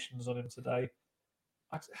evaluations on him today.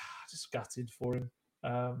 I just gutted for him.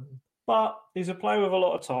 But he's a player with a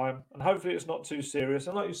lot of time, and hopefully it's not too serious.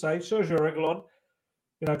 And like you say, Sergio Reguilon,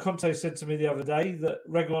 Conte said to me the other day that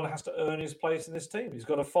Reguilon has to earn his place in this team. He's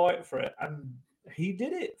got to fight for it. And he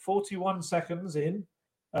did it. 41 seconds in,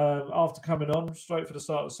 after coming on, straight for the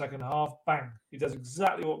start of the second half, bang. He does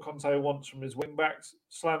exactly what Conte wants from his wing-backs,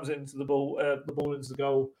 slams it into the ball into the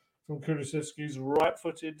goal from Kulusevski's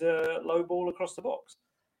right-footed low ball across the box.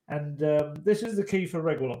 And this is the key for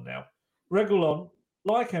Reguilon now. Reguilon,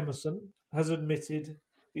 like Emerson, has admitted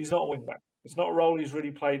he's not a wing-back. It's not a role he's really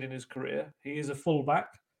played in his career. He is a full-back,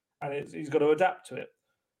 and he's got to adapt to it.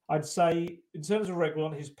 I'd say, in terms of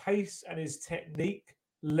Reguilon, his pace and his technique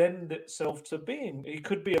lend itself to he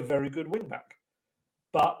could be a very good wing-back.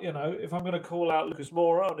 But, if I'm going to call out Lucas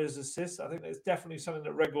Moura on his assists, I think there's definitely something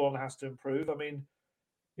that Reguilon has to improve. I mean,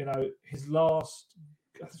 his last,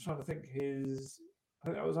 I was trying to think, I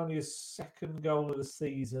think that was only his second goal of the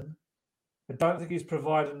season. I don't think he's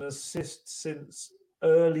provided an assist since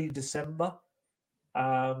early December.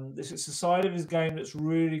 This is a side of his game that's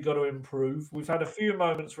really got to improve. We've had a few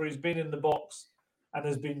moments where he's been in the box and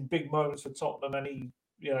there's been big moments for Tottenham and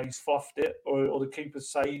he's fluffed it or the keeper's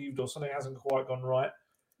saved or something hasn't quite gone right.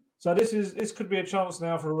 So this could be a chance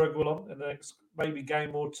now for Reguilon in the next maybe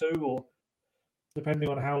game or two, or depending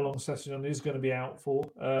on how long Sessegnon is going to be out for.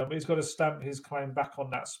 He's got to stamp his claim back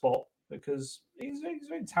on that spot because he's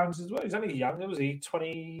very talented as well. He's only young. Was he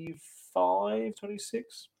 25,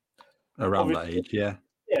 26? Around that age, yeah.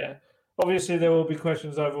 Yeah. Obviously, there will be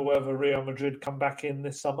questions over whether Real Madrid come back in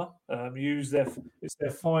this summer. It's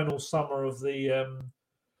their final summer of the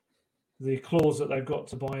clause that they've got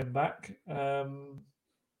to buy him back.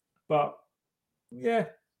 But yeah,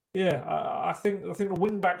 I think the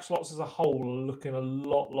wing back slots as a whole are looking a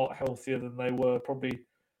lot healthier than they were probably,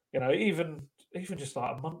 even just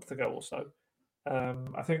like a month ago or so.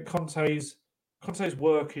 I think Conte's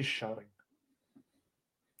work is showing.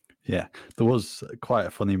 Yeah, there was quite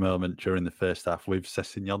a funny moment during the first half with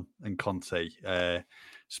Sessegnon and Conte.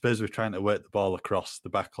 Spurs were trying to work the ball across the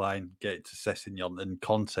back line, get it to Sessegnon, and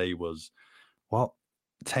Conte was,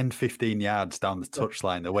 10, 15 yards down the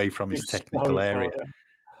touchline away from his technical area,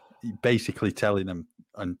 basically telling him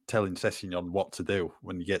and telling Sessegnon what to do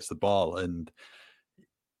when he gets the ball. And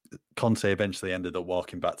Conte eventually ended up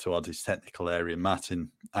walking back towards his technical area.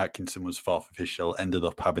 Martin Atkinson was fourth official, ended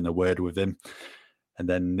up having a word with him. And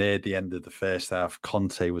then near the end of the first half,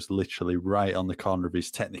 Conte was literally right on the corner of his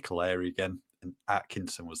technical area again. And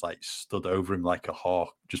Atkinson was stood over him like a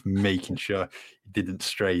hawk, just making sure he didn't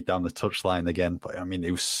stray down the touchline again. But I mean,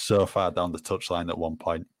 he was so far down the touchline at one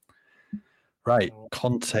point. Right,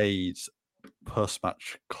 Conte's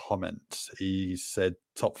post-match comments. He said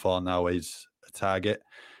top four now is a target.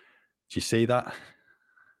 Do you see that?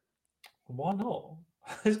 Why not?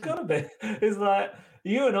 It's got to be. It's like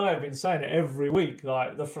you and I have been saying it every week.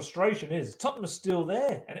 Like the frustration is Tottenham is still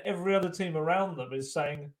there, and every other team around them is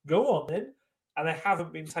saying, "Go on then," and they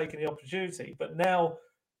haven't been taking the opportunity. But now,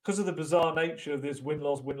 because of the bizarre nature of this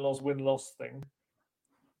win-loss thing,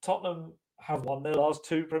 Tottenham have won their last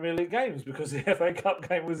two Premier League games because the FA Cup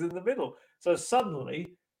game was in the middle. So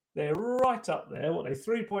suddenly they're right up there. What, they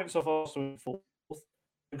 3 points off Arsenal in fourth.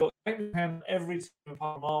 They've got game in hand every team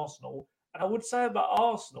apart from Arsenal. And I would say about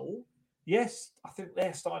Arsenal, yes, I think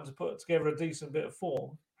they're starting to put together a decent bit of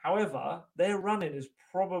form. However, their running is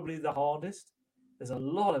probably the hardest. There's a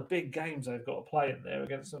lot of big games they've got to play in there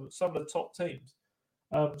against some of the top teams.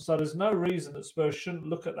 So there's no reason that Spurs shouldn't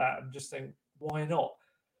look at that and just think, why not?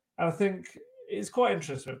 And I think it's quite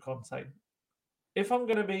interesting with Conte. If I'm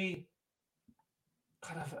going to be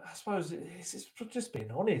I suppose it's just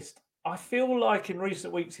being honest. I feel like in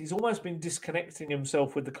recent weeks he's almost been disconnecting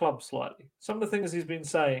himself with the club slightly. Some of the things he's been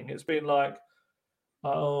saying, it's been like,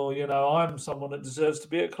 I'm someone that deserves to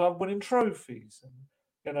be at club winning trophies.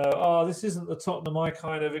 And, this isn't the Tottenham I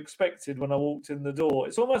kind of expected when I walked in the door.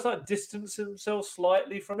 It's almost like distancing himself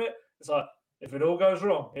slightly from it. It's like, if it all goes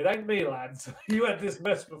wrong, it ain't me, lads. You had this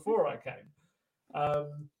mess before I came.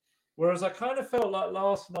 Whereas I kind of felt like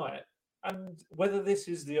last night, and whether this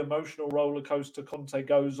is the emotional roller coaster Conte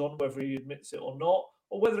goes on, whether he admits it or not,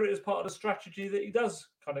 or whether it is part of the strategy that he does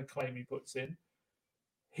kind of claim he puts in,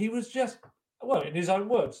 he was just, in his own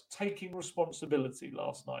words, taking responsibility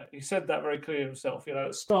last night. He said that very clearly himself.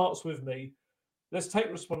 It starts with me. Let's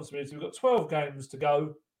take responsibility. We've got 12 games to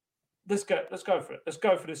go. Let's go for it. Let's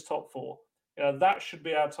go for this top four. That should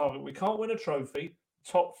be our target. We can't win a trophy.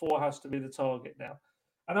 Top four has to be the target now.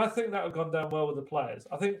 And I think that would have gone down well with the players.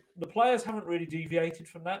 I think the players haven't really deviated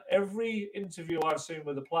from that. Every interview I've seen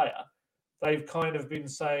with a player, they've kind of been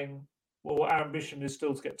saying, well, our ambition is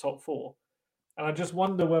still to get top four. And I just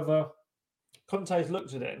wonder whether Conte's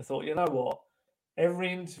looked at it and thought, you know what?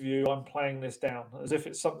 Every interview I'm playing this down as if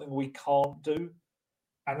it's something we can't do.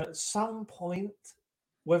 And at some point,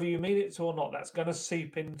 whether you mean it to or not, that's going to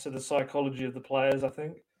seep into the psychology of the players, I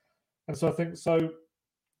think. And so I think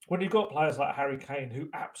when you've got players like Harry Kane, who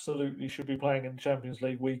absolutely should be playing in the Champions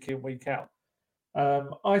League week in, week out,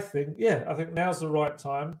 I think now's the right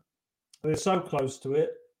time. They're so close to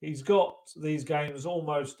it. He's got these games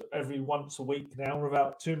almost every once a week now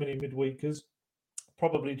without too many midweekers.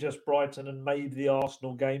 Probably just Brighton and maybe the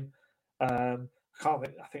Arsenal game. I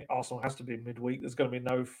think Arsenal has to be midweek. There's going to be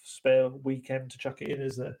no spare weekend to chuck it in,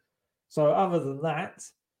 is there? So other than that,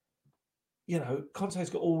 Conte's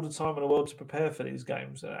got all the time in the world to prepare for these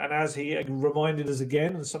games. And as he reminded us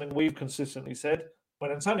again, and something we've consistently said,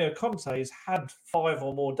 when Antonio Conte has had 5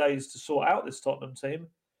 or more days to sort out this Tottenham team,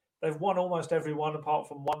 they've won almost every one apart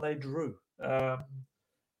from one they drew.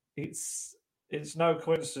 It's it's no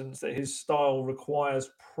coincidence that his style requires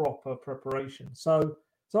proper preparation. So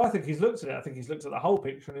I think he's looked at it. I think he's looked at the whole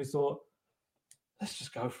picture and he's thought, let's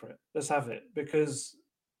just go for it. Let's have it. Because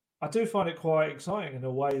I do find it quite exciting in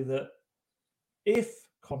a way that if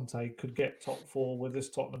Conte could get top four with this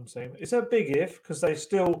Tottenham team, it's a big if because they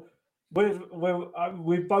still,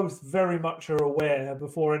 we both very much are aware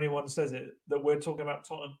before anyone says it that we're talking about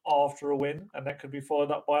Tottenham after a win and that could be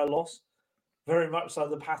followed up by a loss. Very much so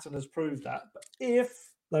the pattern has proved that. But if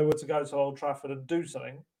they were to go to Old Trafford and do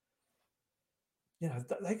something,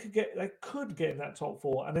 they could get in that top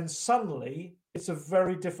four, and then suddenly it's a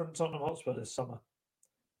very different Tottenham Hotspur this summer.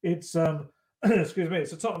 It's excuse me,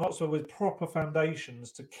 it's a Tottenham Hotspur with proper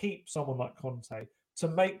foundations to keep someone like Conte, to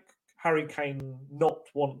make Harry Kane not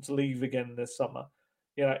want to leave again this summer.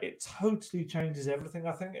 It totally changes everything.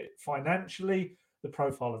 I think financially, the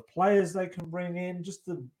profile of players they can bring in, just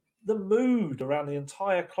the mood around the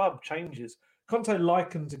entire club changes. Conte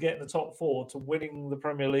likened to getting the top four to winning the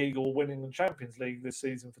Premier League or winning the Champions League this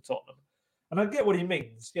season for Tottenham. And I get what he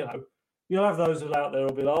means. You'll have those out there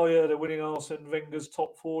who'll be like, oh, yeah, they're winning Arsene Wenger's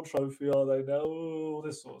top four trophy, are they now? All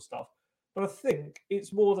this sort of stuff. But I think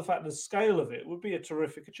it's more the fact the scale of it would be a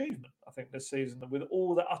terrific achievement, I think, this season, with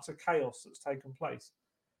all the utter chaos that's taken place.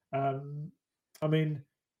 I mean,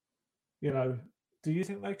 do you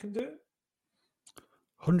think they can do it?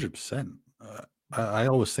 100%. I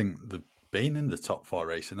always think they've been in the top four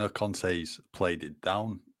race. I know Conte's played it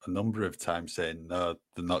down a number of times, saying no,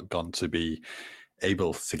 they're not going to be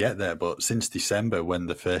able to get there. But since December, when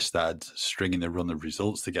they first started stringing a run of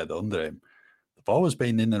results together under him, they've always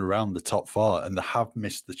been in and around the top four, and they have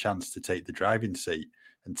missed the chance to take the driving seat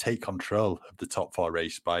and take control of the top four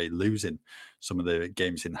race by losing some of the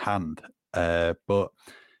games in hand. But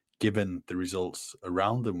given the results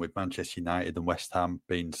around them, with Manchester United and West Ham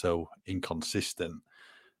being so inconsistent,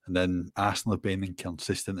 and then Arsenal have been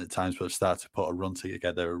inconsistent at times, but have started to put a run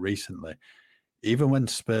together recently. Even when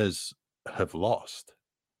Spurs have lost,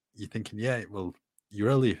 you're thinking, yeah, well, you're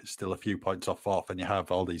only still a few points off, and you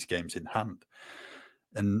have all these games in hand.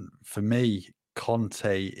 And for me,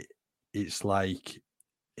 Conte, it's like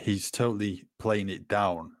he's totally playing it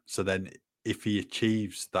down. So then if he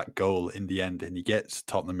achieves that goal in the end and he gets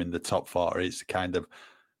Tottenham in the top four, it's kind of,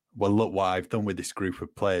 well, look what I've done with this group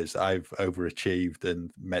of players. I've overachieved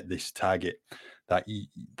and met this target that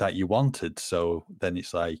you wanted. So then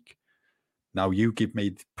it's like, now you give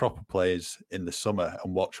me proper players in the summer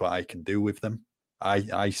and watch what I can do with them.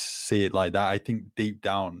 I see it like that. I think deep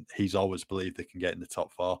down, he's always believed they can get in the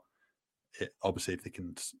top four. Obviously, if they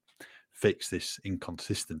can fix this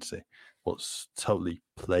inconsistency, what's totally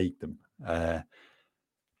plagued them.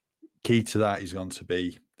 Key to that is going to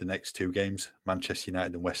be the next two games, Manchester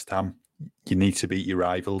United and West Ham. You need to beat your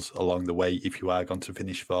rivals along the way if you are going to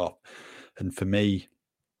finish fourth. And for me,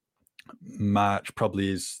 March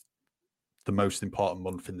probably is the most important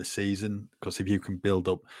month in the season, because if you can build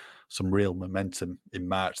up some real momentum in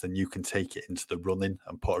March, then you can take it into the running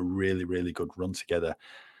and put a really, really good run together.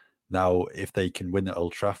 Now, if they can win at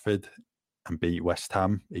Old Trafford and beat West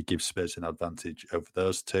Ham, it gives Spurs an advantage over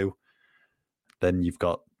those two. Then you've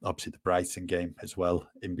got obviously the Brighton game as well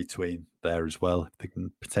in between there as well. They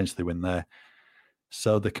can potentially win there.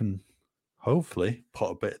 So they can hopefully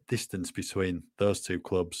put a bit of distance between those two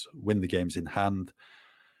clubs, win the games in hand,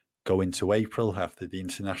 go into April after the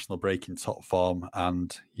international break in top form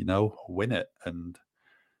and, win it. And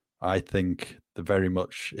I think they're very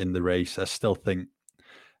much in the race. I still think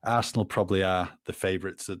Arsenal probably are the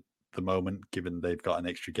favourites at the moment, given they've got an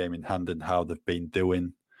extra game in hand and how they've been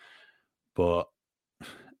doing. But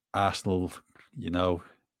Arsenal,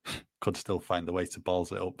 could still find a way to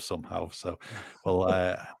balls it up somehow. So we'll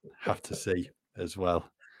have to see as well.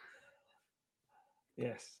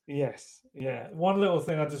 Yes. Yeah. One little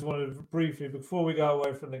thing I just wanted to briefly, before we go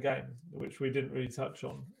away from the game, which we didn't really touch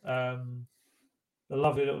on, the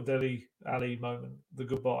lovely little Dele Alli moment, the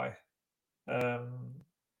goodbye.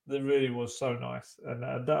 That really was so nice. And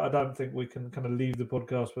I don't think we can kind of leave the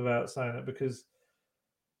podcast without saying it, because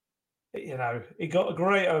he got a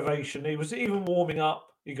great ovation. He was even warming up.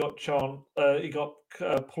 He got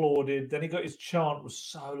applauded. Then he got his chant was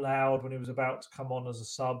so loud when he was about to come on as a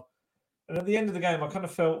sub. And at the end of the game, I kind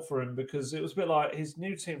of felt for him, because it was a bit like his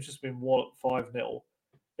new team's just been walloped 5-0.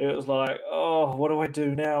 It was like, oh, what do I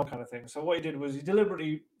do now, kind of thing. So what he did was he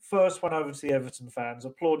deliberately first went over to the Everton fans,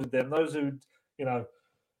 applauded them, those who'd,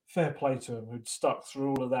 fair play to him, who'd stuck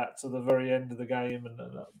through all of that to the very end of the game and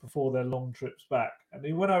before their long trips back. And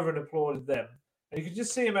he went over and applauded them. And you could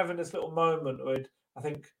just see him having this little moment where I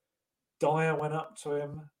think Dyer went up to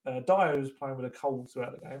him. Dyer was playing with a cold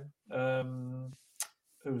throughout the game.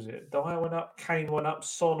 Who was it? Dyer went up, Kane went up,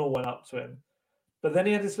 Son all went up to him. But then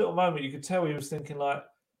he had this little moment. You could tell he was thinking like,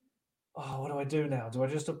 oh, what do I do now? Do I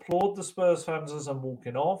just applaud the Spurs fans as I'm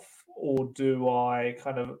walking off? Or do I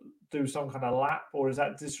kind of do some kind of lap? Or is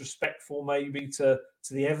that disrespectful maybe to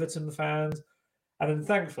the Everton fans? And then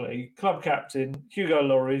thankfully, club captain Hugo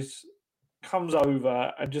Lloris comes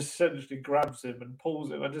over and just essentially grabs him and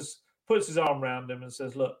pulls him and just puts his arm around him and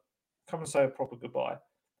says, look, come and say a proper goodbye.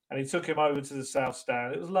 And he took him over to the South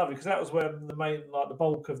Stand. It was lovely because that was where the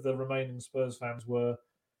bulk of the remaining Spurs fans were.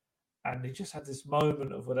 And he just had this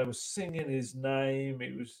moment of where they were singing his name.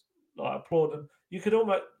 He was like applauding. You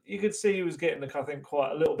could see he was getting, I think,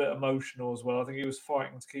 quite a little bit emotional as well. I think he was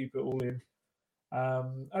fighting to keep it all in.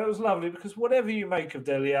 And it was lovely because whatever you make of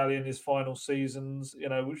Dele Alli in his final seasons,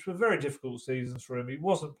 which were very difficult seasons for him, he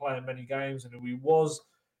wasn't playing many games, and he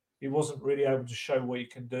wasn't really able to show what he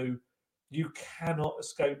can do. You cannot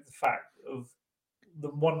escape the fact of the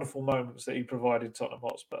wonderful moments that he provided Tottenham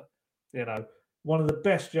Hotspur. One of the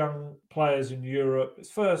best young players in Europe. His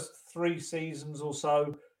first 3 seasons or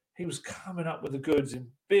so, he was coming up with the goods in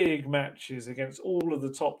big matches against all of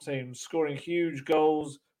the top teams, scoring huge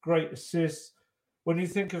goals, great assists. When you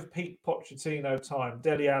think of peak Pochettino time,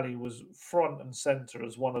 Dele Alli was front and centre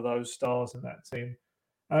as one of those stars in that team.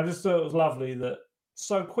 And I just thought it was lovely that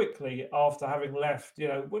so quickly after having left,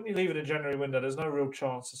 when you leave in a January window, there's no real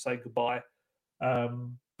chance to say goodbye.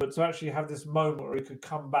 But to actually have this moment where he could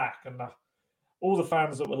come back and all the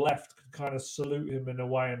fans that were left could kind of salute him in a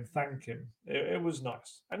way and thank him. It was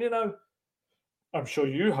nice. And, I'm sure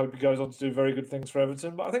you hope he goes on to do very good things for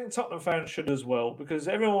Everton, but I think Tottenham fans should as well, because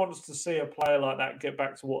everyone wants to see a player like that get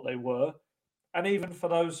back to what they were. And even for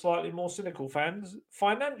those slightly more cynical fans,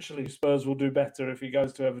 financially, Spurs will do better if he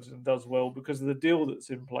goes to Everton and does well because of the deal that's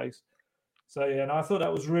in place. So, yeah, and I thought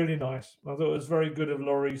that was really nice. I thought it was very good of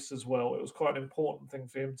Lloris as well. It was quite an important thing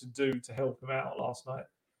for him to do to help him out last night.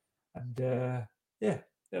 And,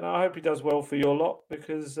 I hope he does well for your lot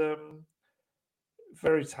because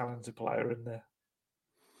very talented player in there.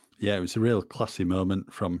 Yeah, it was a real classy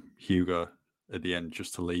moment from Hugo at the end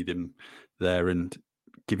just to lead him there and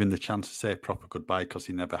give him the chance to say a proper goodbye because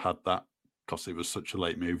he never had that because it was such a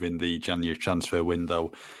late move in the January transfer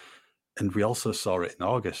window. And we also saw it in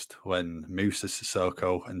August when Moussa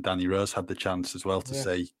Sissoko and Danny Rose had the chance as well to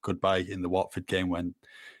say goodbye in the Watford game when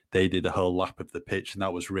they did a whole lap of the pitch, and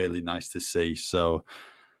that was really nice to see. So,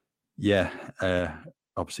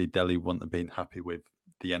 obviously Dele wouldn't have been happy with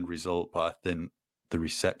the end result, but I think the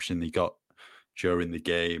reception he got during the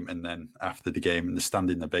game and then after the game and the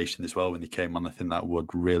standing ovation as well when he came on, I think that would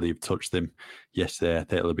really have touched him yesterday. I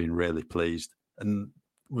think he'll have been really pleased. And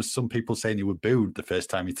was some people saying he was booed the first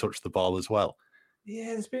time he touched the ball as well?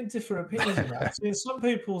 Yeah, there's been different opinions on that. Some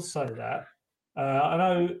people say that. I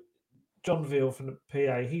know John Veal from the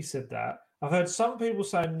PA, he said that. I've heard some people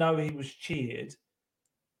saying no, he was cheered.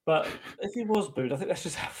 But if he was booed, I think that's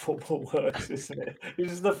just how football works, isn't it? It's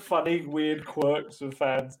just the funny, weird quirks of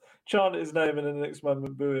fans. Chant his name and then the next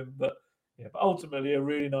moment boo him. But ultimately a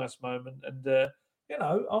really nice moment. And,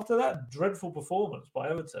 after that dreadful performance by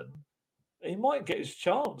Everton, he might get his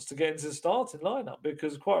chance to get into the starting lineup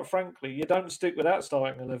because, quite frankly, you don't stick with that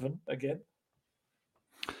starting 11 again.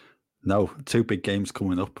 No, 2 big games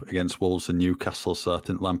coming up against Wolves and Newcastle, so I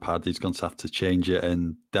think Lampard is going to have to change it,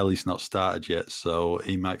 and Dele's not started yet, so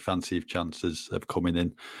he might fancy his chances of coming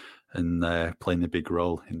in and playing a big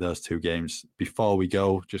role in those 2 games. Before we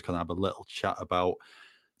go, just going to have a little chat about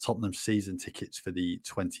Tottenham season tickets for the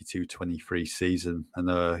 22-23 season. I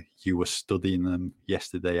know you were studying them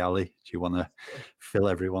yesterday, Ali. Do you want to fill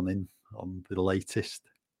everyone in on the latest?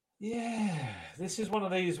 Yeah, this is one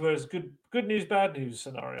of these where it's good news, bad news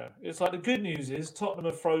scenario. It's like the good news is Tottenham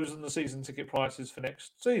have frozen the season ticket prices for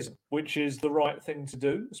next season, which is the right thing to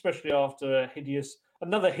do, especially after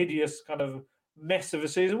another hideous kind of mess of a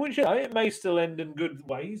season, which it may still end in good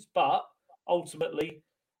ways, but ultimately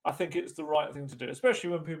I think it's the right thing to do,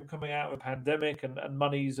 especially when people are coming out of a pandemic and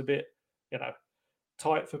money's a bit,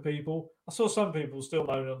 tight for people. I saw some people still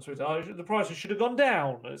moaning on Twitter, the prices should have gone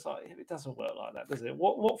down. It's like, it doesn't work like that, does it?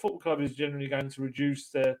 What football club is generally going to reduce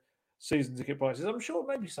their season ticket prices? I'm sure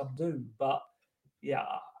maybe some do, but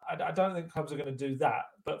I don't think clubs are going to do that.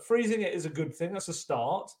 But freezing it is a good thing. That's a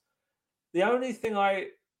start. The only thing I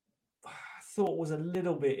thought was a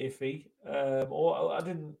little bit iffy, or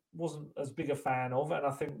wasn't as big a fan of, and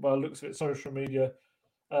I think by the looks of it, social media,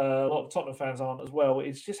 a lot of Tottenham fans aren't as well.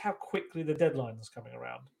 It's just how quickly the deadline is coming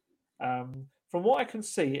around. From what I can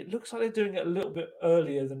see, it looks like they're doing it a little bit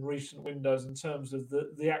earlier than recent windows in terms of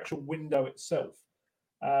the actual window itself.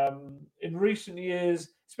 In recent years,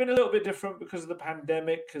 it's been a little bit different because of the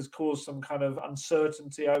pandemic has caused some kind of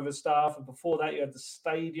uncertainty over stuff. And before that, you had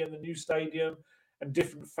the new stadium, and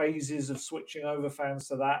different phases of switching over fans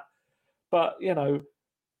to that. But,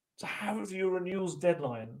 to have your renewals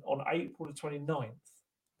deadline on April the 29th,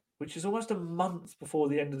 which is almost a month before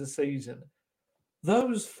the end of the season,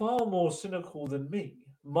 those far more cynical than me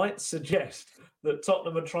might suggest that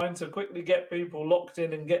Tottenham are trying to quickly get people locked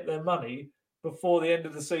in and get their money before the end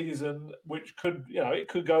of the season, which could, it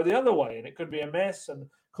could go the other way and it could be a mess, and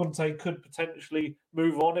Conte could potentially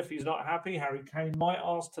move on if he's not happy. Harry Kane might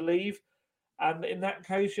ask to leave. And in that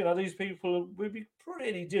case, these people would be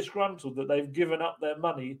pretty disgruntled that they've given up their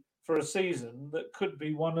money for a season that could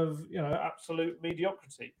be one of, absolute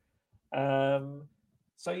mediocrity. I'm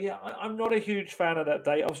not a huge fan of that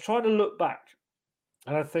date. I was trying to look back,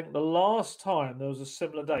 and I think the last time there was a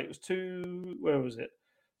similar date, it was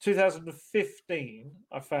 2015,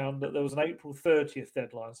 I found that there was an April 30th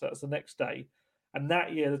deadline, so that's the next day. And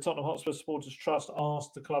that year, the Tottenham Hotspur Supporters Trust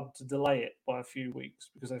asked the club to delay it by a few weeks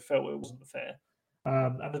because they felt it wasn't fair.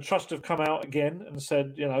 And the Trust have come out again and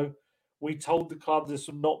said, we told the club this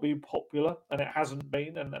would not be popular, and it hasn't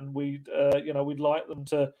been, and we'd like them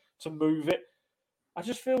to move it. I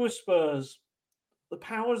just feel with Spurs, the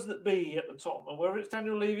powers that be at the top, and whether it's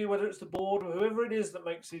Daniel Levy, whether it's the board, or whoever it is that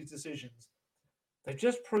makes these decisions, they've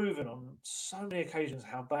just proven on so many occasions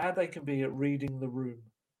how bad they can be at reading the room.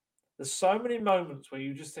 There's so many moments where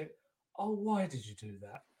you just think, oh, why did you do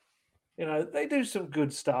that? They do some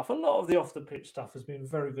good stuff. A lot of the off-the-pitch stuff has been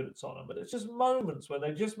very good at Tottenham, but it's just moments where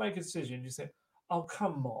they just make a decision and you think, oh,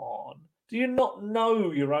 come on. Do you not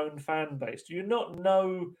know your own fan base? Do you not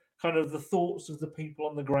know kind of the thoughts of the people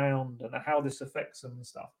on the ground and how this affects them and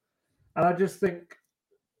stuff? And I just think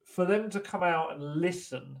for them to come out and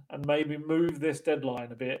listen and maybe move this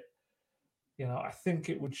deadline a bit, I think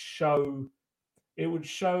it would show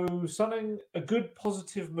something, a good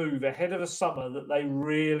positive move ahead of a summer that they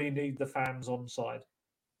really need the fans on side.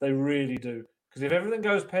 They really do. Because if everything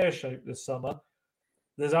goes pear-shaped this summer,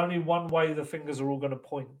 there's only one way the fingers are all going to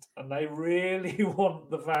point. And they really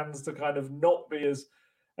want the fans to kind of not be as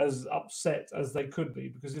upset as they could be.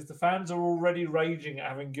 Because if the fans are already raging at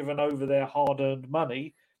having given over their hard-earned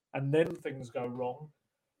money and then things go wrong,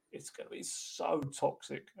 it's going to be so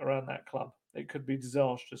toxic around that club. It could be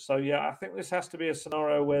disastrous. So, I think this has to be a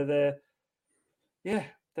scenario where they're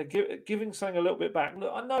giving something a little bit back.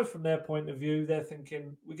 Look, I know from their point of view, they're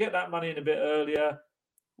thinking, we get that money in a bit earlier.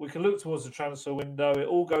 We can look towards the transfer window. It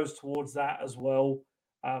all goes towards that as well.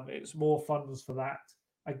 It's more funds for that.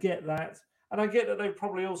 I get that. And I get that they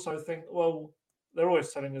probably also think, well, they're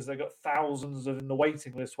always telling us they've got thousands in the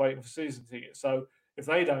waiting list waiting for season tickets. So if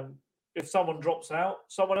someone drops out,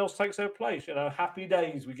 someone else takes their place. Happy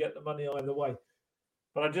days, we get the money either way.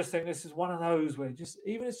 But I just think this is one of those where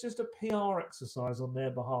even it's just a PR exercise on their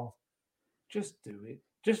behalf. Just do it.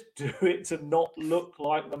 Just do it to not look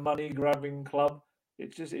like the money-grabbing club.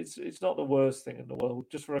 It's not the worst thing in the world,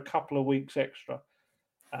 just for a couple of weeks extra.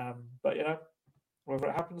 But, whether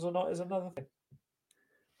it happens or not is another thing.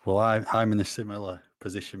 Well, I'm in a similar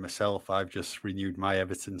position myself. I've just renewed my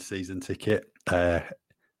Everton season ticket.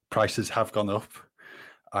 Prices have gone up.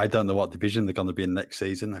 I don't know what division they're going to be in next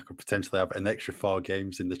season. I could potentially have an extra 4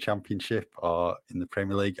 games in the Championship or in the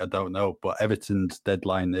Premier League. I don't know. But Everton's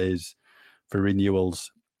deadline is for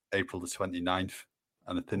renewals April the 29th.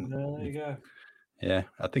 And I think there you go. Yeah,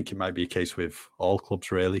 I think it might be a case with all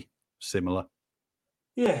clubs really similar.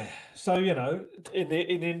 Yeah. So, in the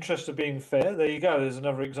interest of being fair, there you go. There's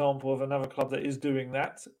another example of another club that is doing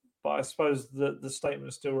that. But I suppose the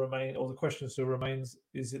statement still remains, or the question still remains: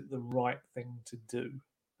 is it the right thing to do?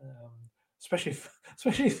 Especially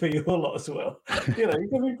for your lot as well. You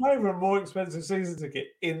can be paying for a more expensive season ticket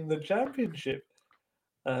in the Championship.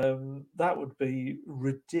 That would be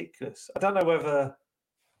ridiculous. I don't know.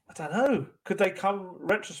 Could they come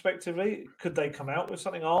retrospectively? Could they come out with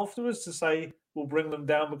something afterwards to say we'll bring them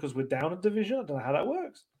down because we're down a division? I don't know how that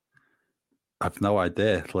works. I've no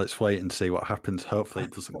idea. Let's wait and see what happens. Hopefully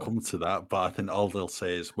it doesn't come to that. But I think all they'll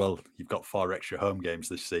say is, well, you've got 4 extra home games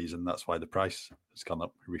this season. That's why the price has gone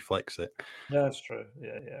up. It reflects it. Yeah, that's true.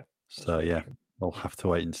 Yeah. So, we'll have to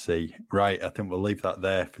wait and see. Right, I think we'll leave that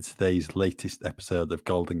there for today's latest episode of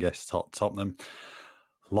Golden Guest Talk Tottenham.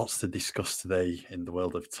 Lots to discuss today in the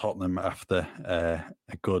world of Tottenham after a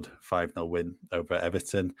good 5-0 win over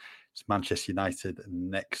Everton. It's Manchester United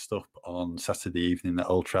next up on Saturday evening at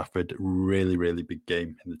Old Trafford. Really, really big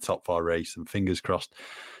game in the top 4 race. And fingers crossed,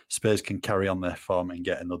 Spurs can carry on their form and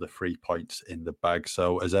get another 3 points in the bag.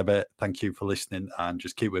 So as ever, thank you for listening and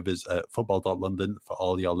just keep with us at football.london for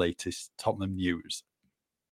all your latest Tottenham news.